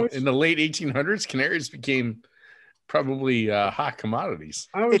 you know, in the late 1800s, canaries became probably hot commodities.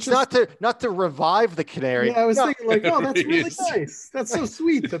 It's not to revive the canary. Yeah, I was No, thinking like, oh, that's really Yes. nice. That's so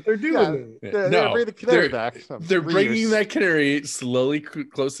sweet that they're doing that. they're bringing the canary back. They're bringing Reuse. that canary slowly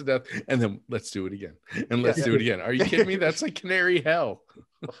close to death, and then let's do it again, and let's do it again. Are you kidding me? That's like canary hell.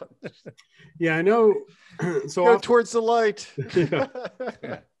 Yeah, I know. So Go towards the light. Yeah.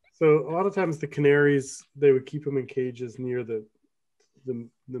 So a lot of times the canaries, they would keep them in cages near the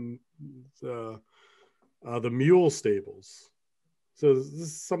mule stables. So this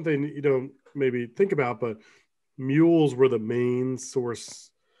is something you don't maybe think about, but mules were the main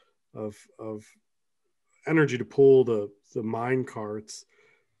source of energy to pull the mine carts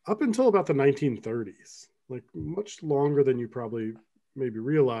up until about the 1930s, like much longer than you probably maybe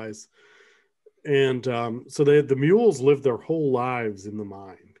realize. And so the mules lived their whole lives in the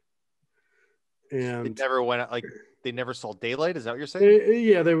mine, and they never saw daylight. Is that what you're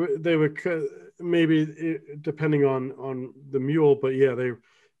saying? they would maybe depending on the mule, but yeah,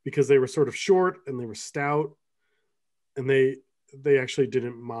 because they were sort of short and they were stout, and they actually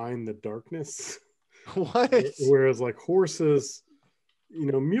didn't mind the darkness. What? Whereas like horses,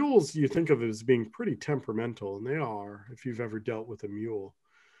 you know, mules you think of as being pretty temperamental, and they are if you've ever dealt with a mule.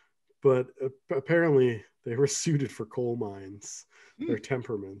 But apparently they were suited for coal mines, their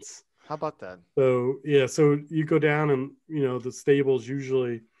temperaments. How about that? So yeah, so you go down and, you know, the stables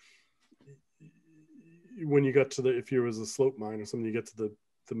usually, when you got to if you was a slope mine or something, you get to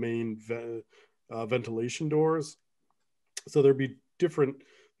the main ventilation doors. So there'd be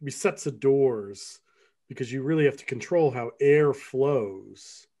sets of doors, because you really have to control how air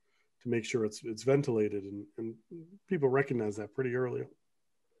flows to make sure it's ventilated, and people recognize that pretty early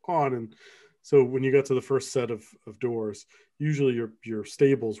on. And so when you got to the first set of doors, usually your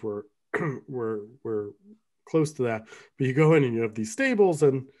stables were were close to that, but you go in and you have these stables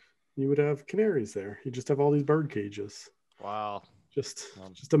and you would have canaries there. You just have all these bird cages. Wow. Just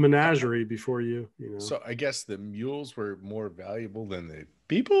a menagerie before you know. So I guess the mules were more valuable than the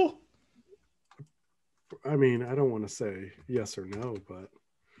people. I mean, I don't want to say yes or no,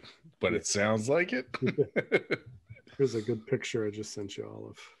 but it sounds like it. Here's a good picture I just sent you,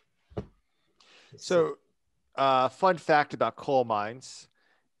 Olive. So, fun fact about coal mines.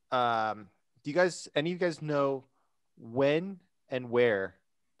 Do any of you guys know when and where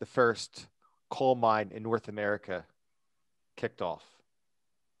the first coal mine in North America kicked off?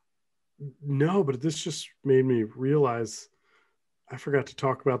 No, but this just made me realize I forgot to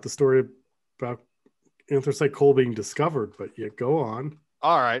talk about the story about anthracite coal being discovered, but yeah, go on.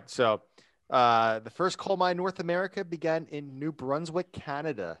 All right. So the first coal mine in North America began in New Brunswick,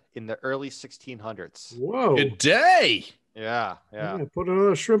 Canada in the early 1600s. Whoa. Good day. Yeah. Put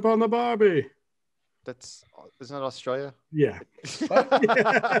another shrimp on the barbie. Isn't that Australia? Yeah.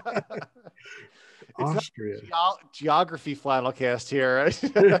 Austria. Geography Flannelcast here, right?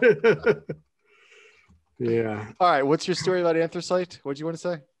 Yeah. All right. What's your story about anthracite? What do you want to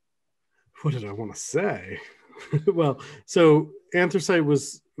say? What did I want to say? Well, so anthracite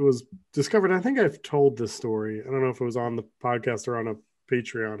was discovered. I think I've told this story. I don't know if it was on the podcast or on a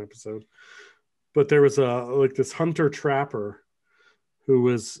Patreon episode, but there was this hunter trapper who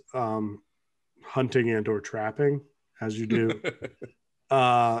was hunting and or trapping, as you do,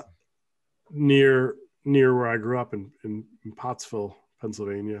 near where I grew up in Pottsville,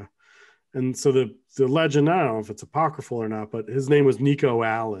 Pennsylvania. And so the legend, I don't know if it's apocryphal or not, but his name was Nico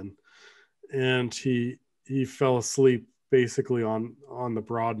Allen, and he fell asleep basically on the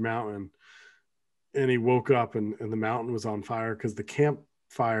Broad Mountain, and he woke up and the mountain was on fire because the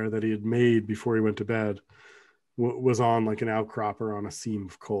campfire that he had made before he went to bed was on like an outcropper on a seam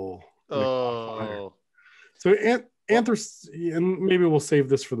of coal. Oh, so anthracite, and maybe we'll save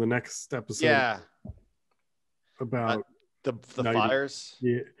this for the next episode. Yeah, about the fires.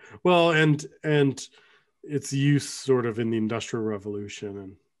 Yeah, well, and its use sort of in the Industrial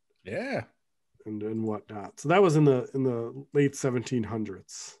Revolution and whatnot. So that was in the late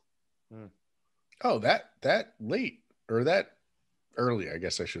 1700s. Oh, that late or that early, I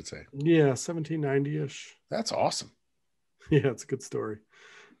guess I should say. Yeah, 1790-ish. That's awesome. Yeah, it's a good story.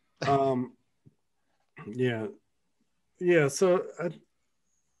 Yeah. So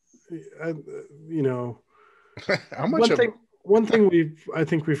I you know, how much one thing I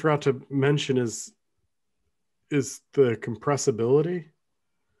think we forgot to mention is the compressibility.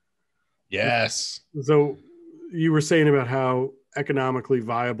 Yes. So you were saying about how economically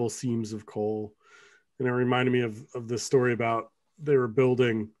viable seams of coal, and it reminded me of this story about they were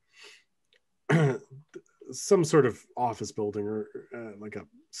building some sort of office building or like a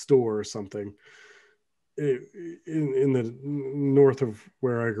store or something in the north of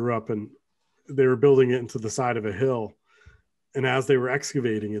where I grew up, and they were building it into the side of a hill. And as they were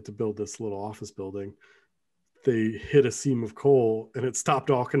excavating it to build this little office building, they hit a seam of coal and it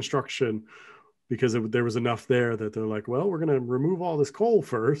stopped all construction because there was enough there that they're like, well, we're going to remove all this coal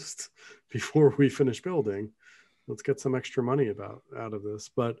first before we finish building. Let's get some extra money out of this.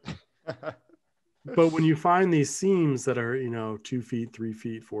 But when you find these seams that are, 2 feet, 3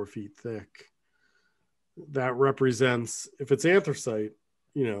 feet, 4 feet thick, that represents, if it's anthracite,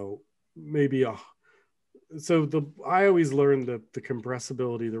 maybe I always learned that the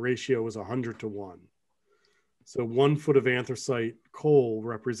compressibility, the ratio was 100 to 1. So 1 foot of anthracite coal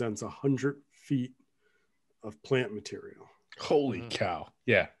represents 100 feet of plant material. Holy cow.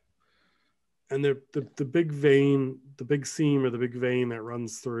 Yeah. And the big vein, the big seam or the big vein that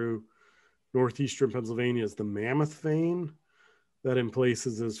runs through northeastern Pennsylvania is the Mammoth vein, that in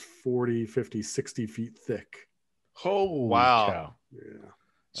places is 40, 50, 60 feet thick. Holy cow. Yeah.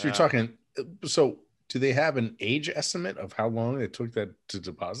 So you're talking, so do they have an age estimate of how long it took that to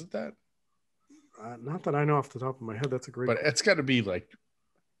deposit that? Not that I know off the top of my head. That's a great But it's got to be like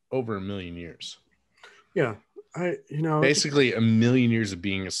over 1 million years. Yeah. Basically 1 million years of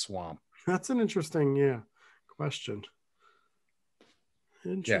being a swamp. That's an interesting, question.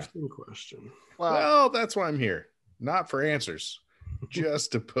 Interesting question. Well, that's why I'm here. Not for answers,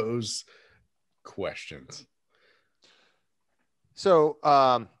 just to pose questions. So,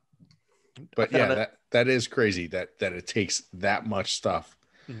 but yeah, that is crazy that it takes that much stuff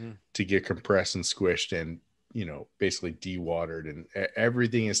to get compressed and squished and, basically dewatered, and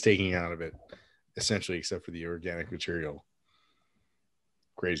everything is taking out of it essentially except for the organic material.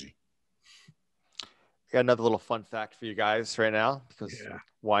 Crazy. got another little fun fact for you guys right now, because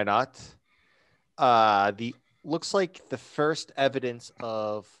why not? Looks like the first evidence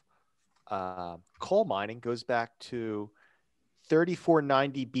of coal mining goes back to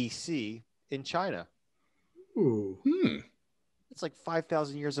 3490 BC in China. Ooh. It's like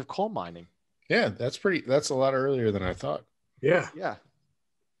 5,000 years of coal mining. Yeah, that's a lot earlier than I thought. Yeah. Yeah.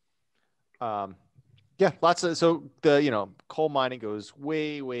 Lots of, so the, coal mining goes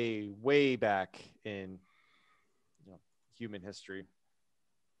way, way, way back in human history.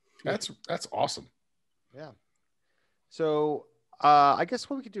 That's awesome. Yeah. So I guess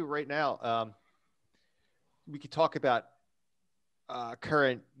what we could do right now, we could talk about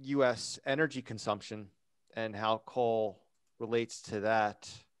current U.S. energy consumption and how coal relates to that.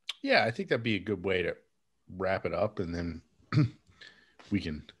 Yeah, I think that'd be a good way to wrap it up, and then we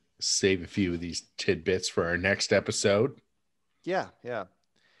can save a few of these tidbits for our next episode. Yeah.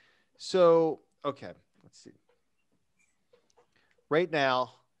 So, okay, let's see. Right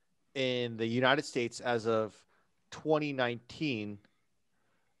now in the United States, as of 2019,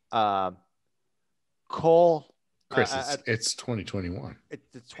 coal. Chris, it's 2021.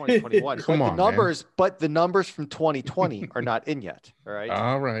 It's 2021. Come on, man. But the numbers from 2020 are not in yet. All right.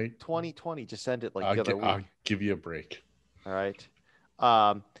 All right. 2020 just ended the other week. I'll give you a break. All right.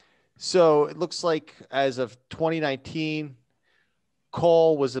 So it looks like as of 2019,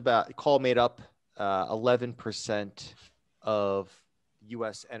 coal made up 11% of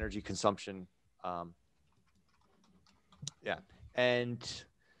U.S. energy consumption. And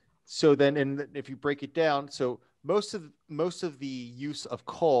so then, and if you break it down, so most of the use of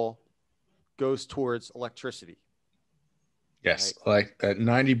coal goes towards electricity. Yes, right? Like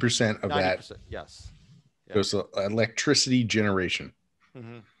 90% of 90%, that. Yes. Goes to electricity generation,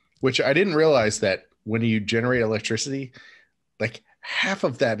 which I didn't realize that when you generate electricity, like half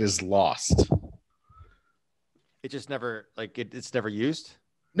of that is lost. It just never it's never used.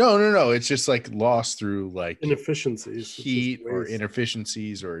 No. It's just like lost through like inefficiencies, heat or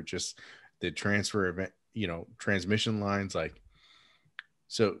inefficiencies, or just the transfer of, transmission lines. Like,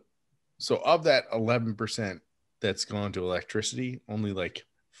 so of that 11% that's gone to electricity, only like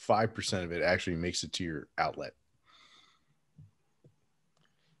 5% of it actually makes it to your outlet.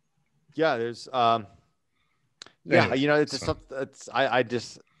 Yeah, there's it's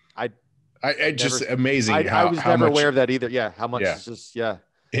just amazing. I was never aware of that either. Yeah, how much is just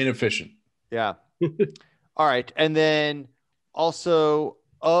inefficient. Yeah. All right, and then also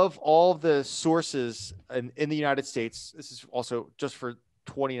of all the sources in the United States, this is also just for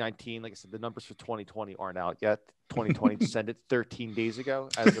 2019. Like I said, the numbers for 2020 aren't out yet. 2020 just ended 13 days ago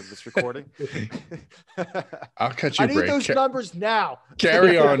as of this recording. I'll cut you a break. I need those numbers now.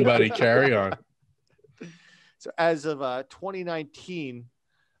 Carry on, buddy. Carry on. So as of 2019,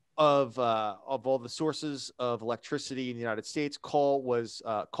 of all the sources of electricity in the United States, coal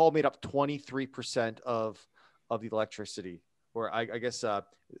made up 23% of the electricity, or I guess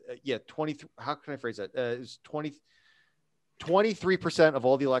 23. How can I phrase that? It's 23% of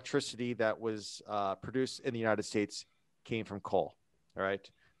all the electricity that was produced in the United States came from coal. All right.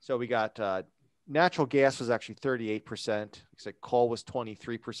 So we got natural gas was actually 38%. Like coal was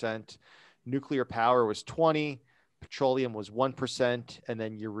 23%. Nuclear power was 20%. Petroleum was 1%. And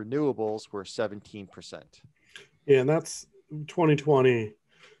then your renewables were 17%. Yeah, and that's 2020.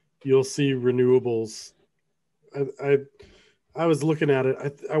 You'll see renewables. I was looking at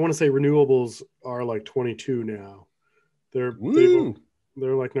it. I want to say renewables are like 22 now. They're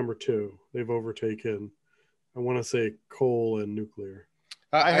like number 2. They've overtaken, I want to say, coal and nuclear.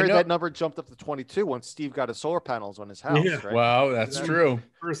 I heard that number jumped up to 22 once Steve got his solar panels on his house. Yeah. Right? Wow, that's true.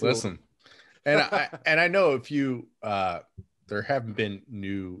 Personal. Listen, and I know if you there haven't been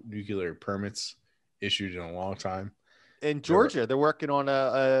new nuclear permits issued in a long time. In Georgia, they're working on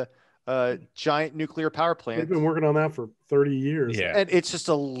a giant nuclear power plant. They've been working on that for 30 years. Yeah. And it's just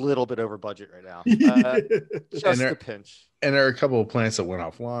a little bit over budget right now. Just a pinch. And there are a couple of plants that went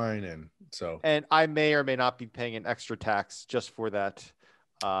offline. And I may or may not be paying an extra tax just for that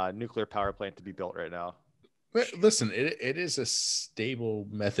nuclear power plant to be built right now. Listen, it is a stable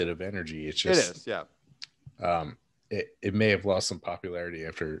method of energy. It's just, it is, yeah. It may have lost some popularity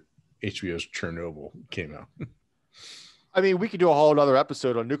after HBO's Chernobyl came out. I mean, we could do a whole other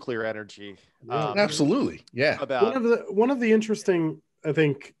episode on nuclear energy. Absolutely. Yeah. About one of the interesting, I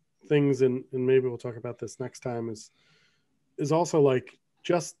think, things, and maybe we'll talk about this next time, is also like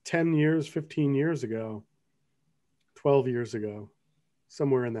just 10 years, 15 years ago, 12 years ago,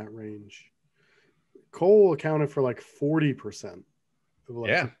 somewhere in that range, coal accounted for like 40% of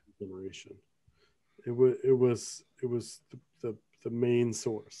electricity generation. It was the main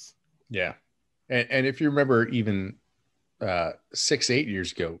source. Yeah. And if you remember, even 6-8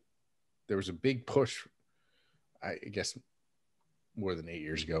 years ago, there was a big push, I guess more than 8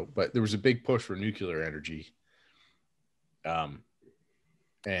 years ago, but there was a big push for nuclear energy.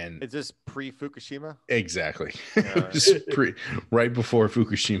 And is this pre-Fukushima? Exactly. It was right before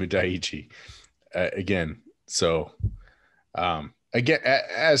Fukushima Daiichi again. So again,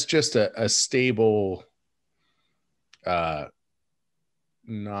 as just a stable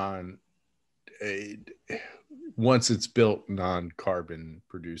once it's built, non-carbon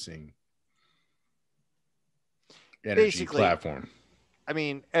producing energy basically, platform. I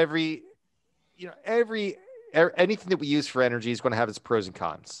mean, anything that we use for energy is going to have its pros and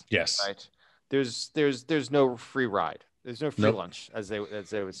cons. Yes. Right. There's no free ride. There's no free lunch, as they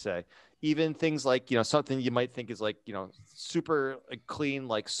would say. Even things like, something you might think is like, super clean,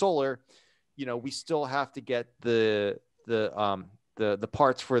 like solar, we still have to get the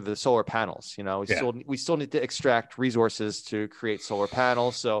parts for the solar panels. We still need to extract resources to create solar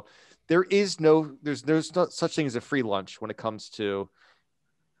panels. So there's no such thing as a free lunch when it comes to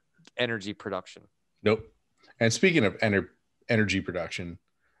energy production. Nope. And speaking of energy production,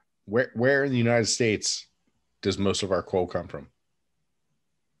 where in the United States does most of our coal come from?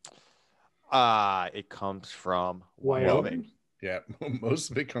 It comes from Wyoming. Yeah,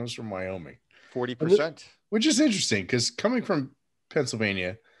 most of it comes from Wyoming. 40%. Which is interesting because coming from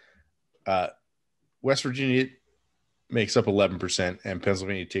Pennsylvania, West Virginia makes up 11% and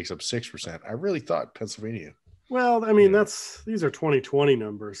Pennsylvania takes up 6%. I really thought Pennsylvania. Well, I mean, these are 2020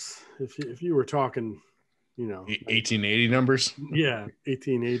 numbers. If you were talking, 1880 numbers. Yeah,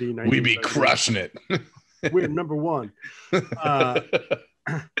 1880. We'd be crushing it. We're number one.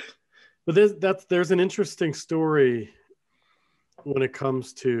 But there's an interesting story when it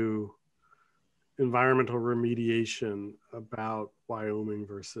comes to environmental remediation about Wyoming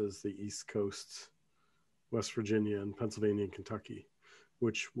versus the East Coast, West Virginia and Pennsylvania and Kentucky,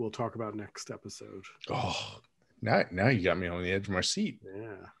 which we'll talk about next episode. Oh, now you got me on the edge of my seat.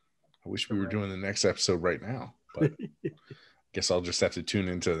 Yeah. I wish we were doing the next episode right now, but guess I'll just have to tune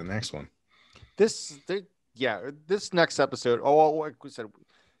into the next one. This next episode, like we said,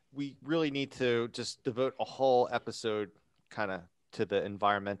 we really need to just devote a whole episode kind of to the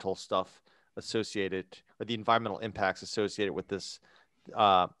environmental stuff associated, or the environmental impacts associated with this,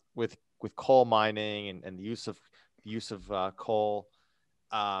 with coal mining and the use of coal.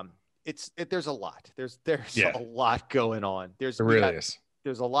 There's a lot. There's a lot going on. There's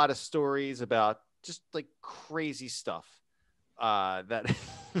a lot of stories about just like crazy stuff that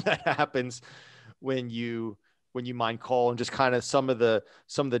happens when you mine coal, and just kind of some of the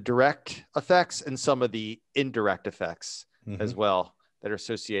direct effects and some of the indirect effects as well that are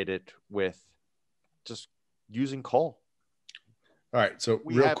associated with just using coal. All right. So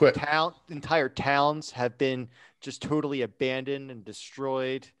We real have quick. entire towns have been just totally abandoned and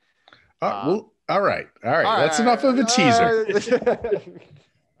destroyed. Well, all right. All right. All That's enough of a teaser. right.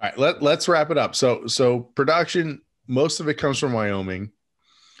 All right, let's wrap it up. So production, most of it comes from Wyoming.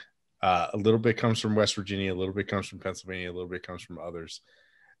 A little bit comes from West Virginia, a little bit comes from Pennsylvania, a little bit comes from others.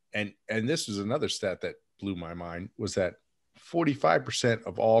 And this was another stat that blew my mind, was that 45%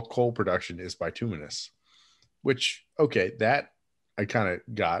 of all coal production is bituminous, which, okay, that I kind of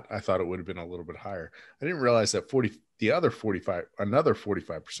got. I thought it would have been a little bit higher. I didn't realize that another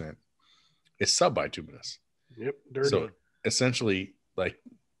 45% is subbituminous. Yep, dirty. So essentially, like,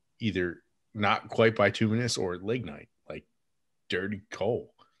 either not quite bituminous or lignite, like dirty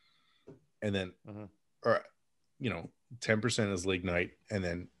coal. And then, or 10% is lignite, and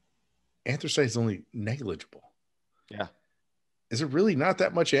then anthracite is only negligible. Yeah. Is it really not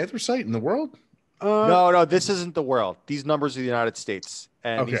that much anthracite in the world? No, this isn't the world. These numbers are the United States,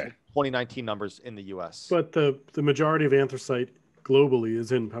 and these Okay. 2019 numbers in the U.S. But the majority of anthracite globally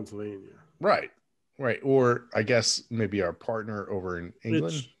is in Pennsylvania. Right. Or I guess maybe our partner over in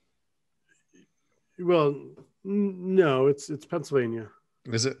England. No, it's Pennsylvania.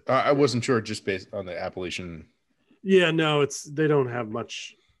 Is it? I wasn't sure, just based on the Appalachian. Yeah, no, they don't have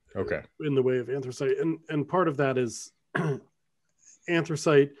much. Okay. In the way of anthracite, and part of that is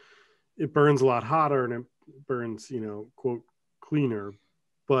anthracite. It burns a lot hotter and it burns, quote, cleaner,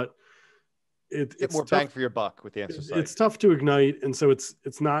 but it's more tough, bang for your buck with the anthracite. It's tough to ignite, and so it's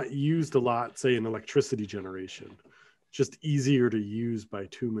not used a lot, say, in electricity generation. Just easier to use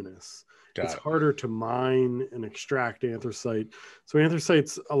bituminous. It's harder to mine and extract anthracite. So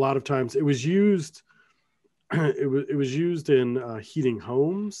anthracite's a lot of times it was used. It was used in heating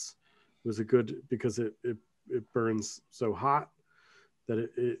homes. It was because it burns so hot that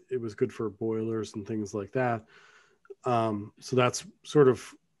it was good for boilers and things like that. So that's sort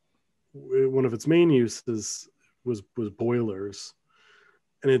of one of its main uses was boilers,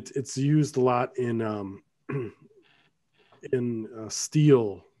 and it's used a lot in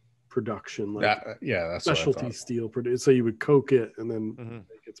steel production, like that's specialty steel. So you would coke it and then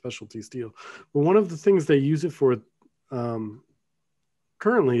make it specialty steel. But one of the things they use it for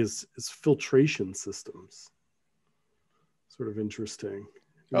currently is filtration systems. Sort of interesting.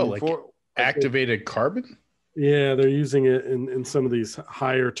 Activated carbon? Yeah, they're using it in some of these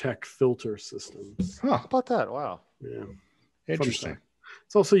higher tech filter systems. Huh. How about that? Wow. Yeah. Interesting.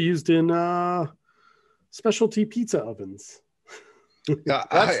 It's also used in specialty pizza ovens.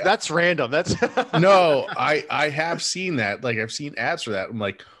 That's random. That's no, I have seen that. Like, I've seen ads for that. I'm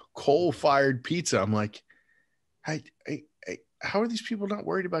like, coal-fired pizza. I'm like, how are these people not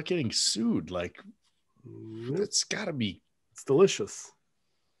worried about getting sued? Like, it's got to be. It's delicious.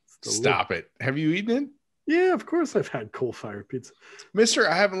 Stop it. Have you eaten it? Yeah, of course I've had coal-fired pizza. Mister,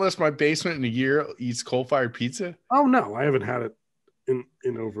 I haven't left my basement in a year. Eats coal-fired pizza? Oh, no, I haven't had it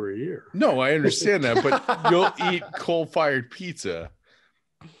in over a year. No, I understand that, but you'll eat coal-fired pizza.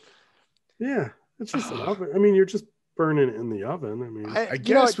 Yeah, it's just an oven. I mean, you're just burning it in the oven. I mean, I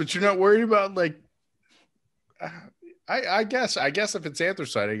guess, but you're not worried about, like, I guess if it's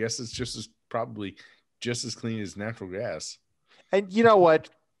anthracite, I guess it's probably just as clean as natural gas. And you know what?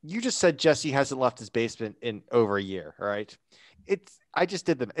 You just said Jesse hasn't left his basement in over a year. All right. I just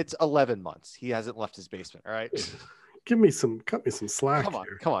did them. It's 11 months. He hasn't left his basement. All right. cut me some slack.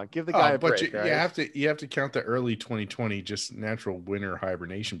 Come on. Give the guy a break. But you have to count the early 2020 just natural winter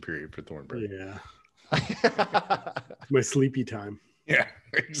hibernation period for Thornburg. Yeah. My sleepy time. Yeah,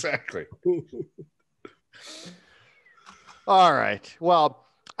 exactly. All right. Well,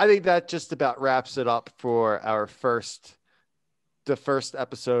 I think that just about wraps it up for the first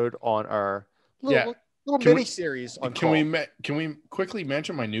episode on our little mini series on Can we quickly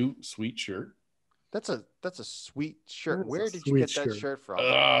mention my new sweet shirt? That's a sweet shirt. Where did you get that shirt from?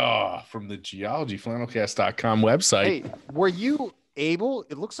 From the geologyflannelcast.com website. Hey, were you able?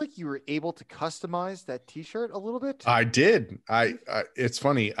 It looks like you were able to customize that T-shirt a little bit. I did. I it's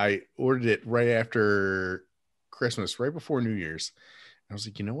funny. I ordered it right after Christmas, right before New Year's. I was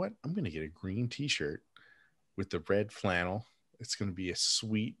like, you know what? I'm going to get a green T-shirt with the red flannel. It's going to be a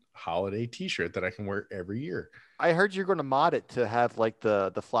sweet holiday T-shirt that I can wear every year. I heard you're going to mod it to have like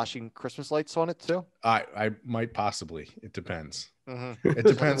the flashing Christmas lights on it too. I might possibly. It depends. Mm-hmm. It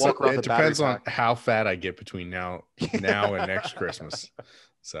depends. It depends on how fat I get between now and next Christmas.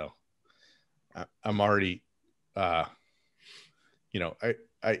 So I'm already, I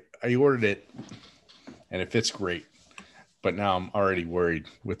ordered it and it fits great. But now I'm already worried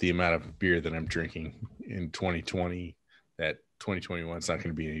with the amount of beer that I'm drinking in 2020 that 2021 is not going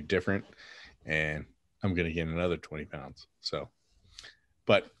to be any different. And I'm going to gain another 20 pounds. So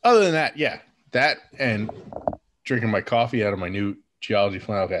But other than that, yeah, that and drinking my coffee out of my new Geology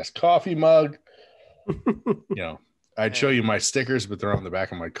Flannelcast coffee mug. I'd show you my stickers, but they're on the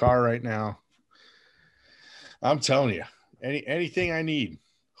back of my car right now. I'm telling you, anything I need,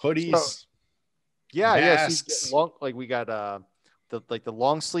 hoodies, masks. So we got the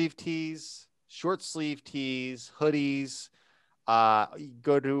long sleeve tees, short sleeve tees, hoodies. You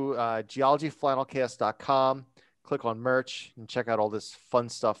go to geologyflannelcast.com, click on merch, and check out all this fun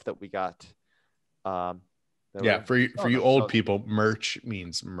stuff that we got. For you old people, merch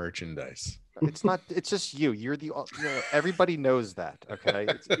means merchandise. It's not. It's just you. You're everybody knows that. Okay.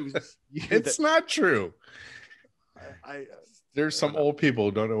 It's not true. There's some old people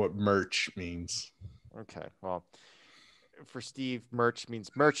who don't know what merch means. Okay. Well, for Steve, merch means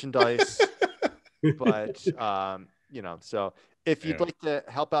merchandise. But so if you'd like to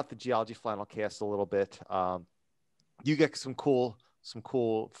help out the Geology Flannelcast a little bit, you get some cool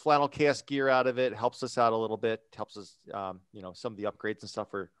Flannelcast gear out of it. Helps us out a little bit. Helps us, some of the upgrades and stuff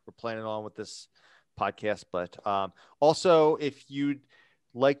we're planning on with this podcast. But also, if you'd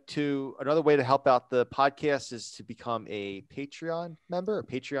like to, another way to help out the podcast is to become a Patreon member, a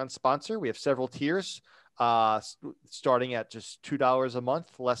Patreon sponsor. We have several tiers, starting at just $2 a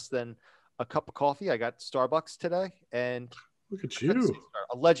month, less than a cup of coffee. I got Starbucks today, and look at you.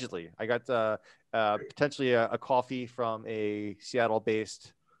 Allegedly, I got potentially a coffee from a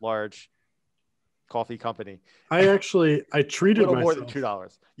Seattle-based large coffee company. I treated myself more than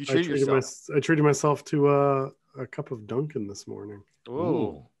 $2. You treated yourself. I treated myself to a cup of Dunkin' this morning.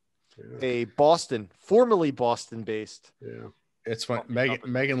 Ooh. Yeah. A formerly Boston-based. Yeah. It's fun.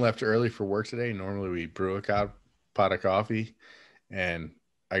 Megan left early for work today. Normally we brew a pot of coffee, and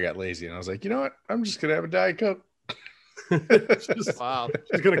I got lazy and I was like, you know what? I'm just gonna have a Diet Coke. Wow.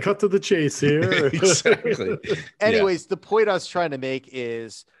 She's gonna cut to the chase here. Exactly. Anyways, the point I was trying to make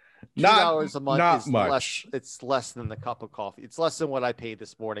is $2 a month is much. It's less than the cup of coffee. It's less than what I paid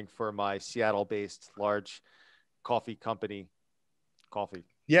this morning for my Seattle-based large coffee company coffee.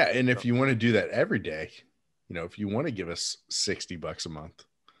 Yeah, and if you want to do that every day, if you want to give us $60 a month,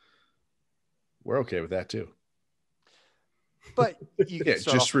 we're okay with that too. But you can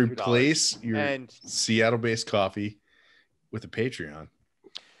just replace your Seattle-based coffee with a Patreon.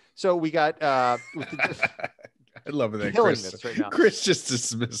 So we got I love that Chris just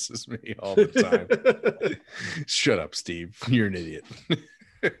dismisses me all the time. Shut up, Steve. You're an idiot.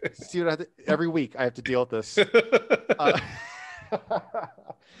 Steve, every week I have to deal with this.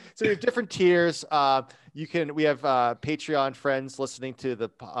 So we have different tiers. We have Patreon friends listening to the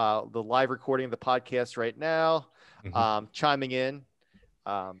live recording of the podcast right now, chiming in.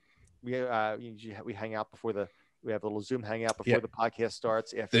 We hang out we have a little Zoom hangout before the podcast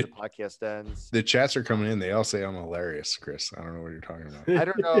starts, after the podcast ends. The chats are coming in. They all say I'm hilarious, Chris. I don't know what you're talking about. I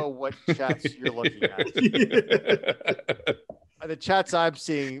don't know what chats you're looking at. The chats I'm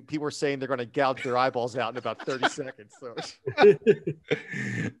seeing, people are saying they're going to gouge their eyeballs out in about 30 seconds. So.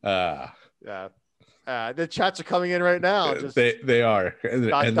 The chats are coming in right now. They are.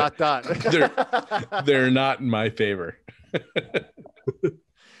 Dot. They're not in my favor.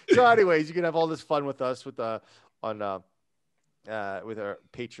 So anyways, you can have all this fun with us with our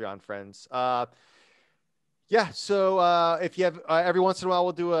Patreon friends. So if you have every once in a while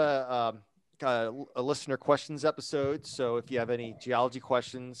we'll do a listener questions episode. So if you have any geology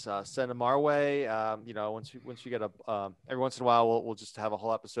questions, send them our way. Once we get every once in a while we'll just have a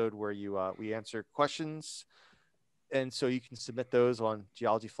whole episode where we answer questions, and so you can submit those on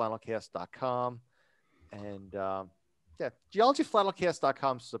geologyflannelcast.com. And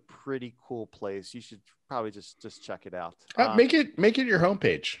geologyflannelcast.com is a pretty cool place. You should probably just check it out. Make it your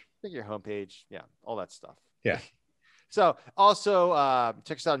homepage. Make your homepage. Yeah, all that stuff. Yeah. So also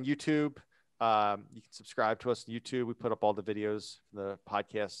check us out on YouTube. You can subscribe to us on YouTube. We put up all the videos, the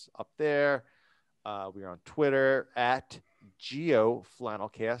podcasts up there. We're on Twitter at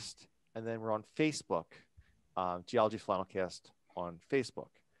GeoFlannelcast, and then we're on Facebook, Geology Flannelcast on Facebook.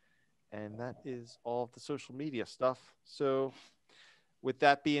 And that is all of the social media stuff. So with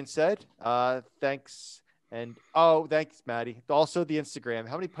that being said, thanks. And thanks, Maddie. Also the Instagram.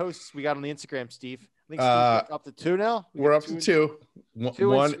 How many posts we got on the Instagram, Steve? I think Steve's up to 2 now. We're up to 2.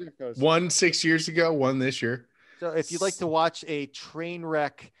 One 6 years ago, one this year. So if you'd like to watch a train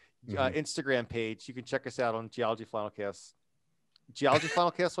wreck Instagram page, you can check us out on Geology Flannelcast. Geology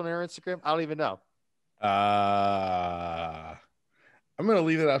Flannelcast on our Instagram? I don't even know. I'm going to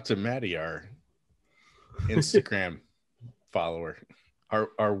leave it up to Maddie, our Instagram follower,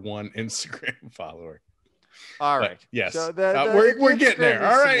 our one Instagram follower. All But right. yes, So we're getting there.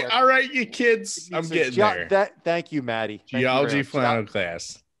 Instagram needs some work. All right, you kids. I'm getting there. Thank you, Maddie. Thank you very Geology much. Flannel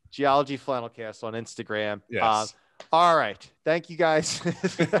Class. Geology Flannelcast on Instagram. Yes. All right. Thank you, guys.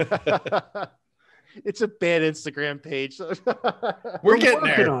 It's a bad Instagram page. We're getting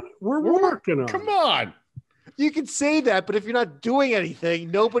working there. on it. We're working on Come it. on. You can say that, but if you're not doing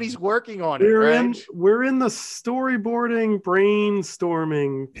anything, nobody's working on it. We're in the storyboarding,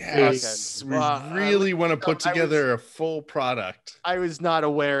 brainstorming. Yes. Okay. We Well, really want to put together a full product. I was not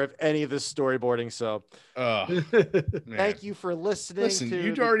aware of any of this storyboarding, so Oh, thank you for listening. Listen,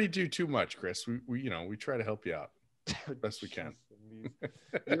 you already do too much, Chris. We try to help you out best we can.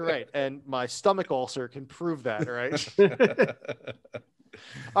 You're right, and my stomach ulcer can prove that. Right.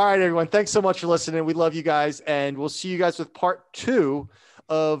 All right, everyone. Thanks so much for listening. We love you guys, and we'll see you guys with part 2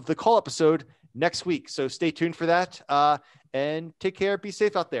 of the call episode next week. So stay tuned for that, and take care. Be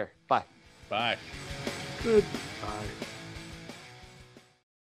safe out there. Bye. Bye. Goodbye.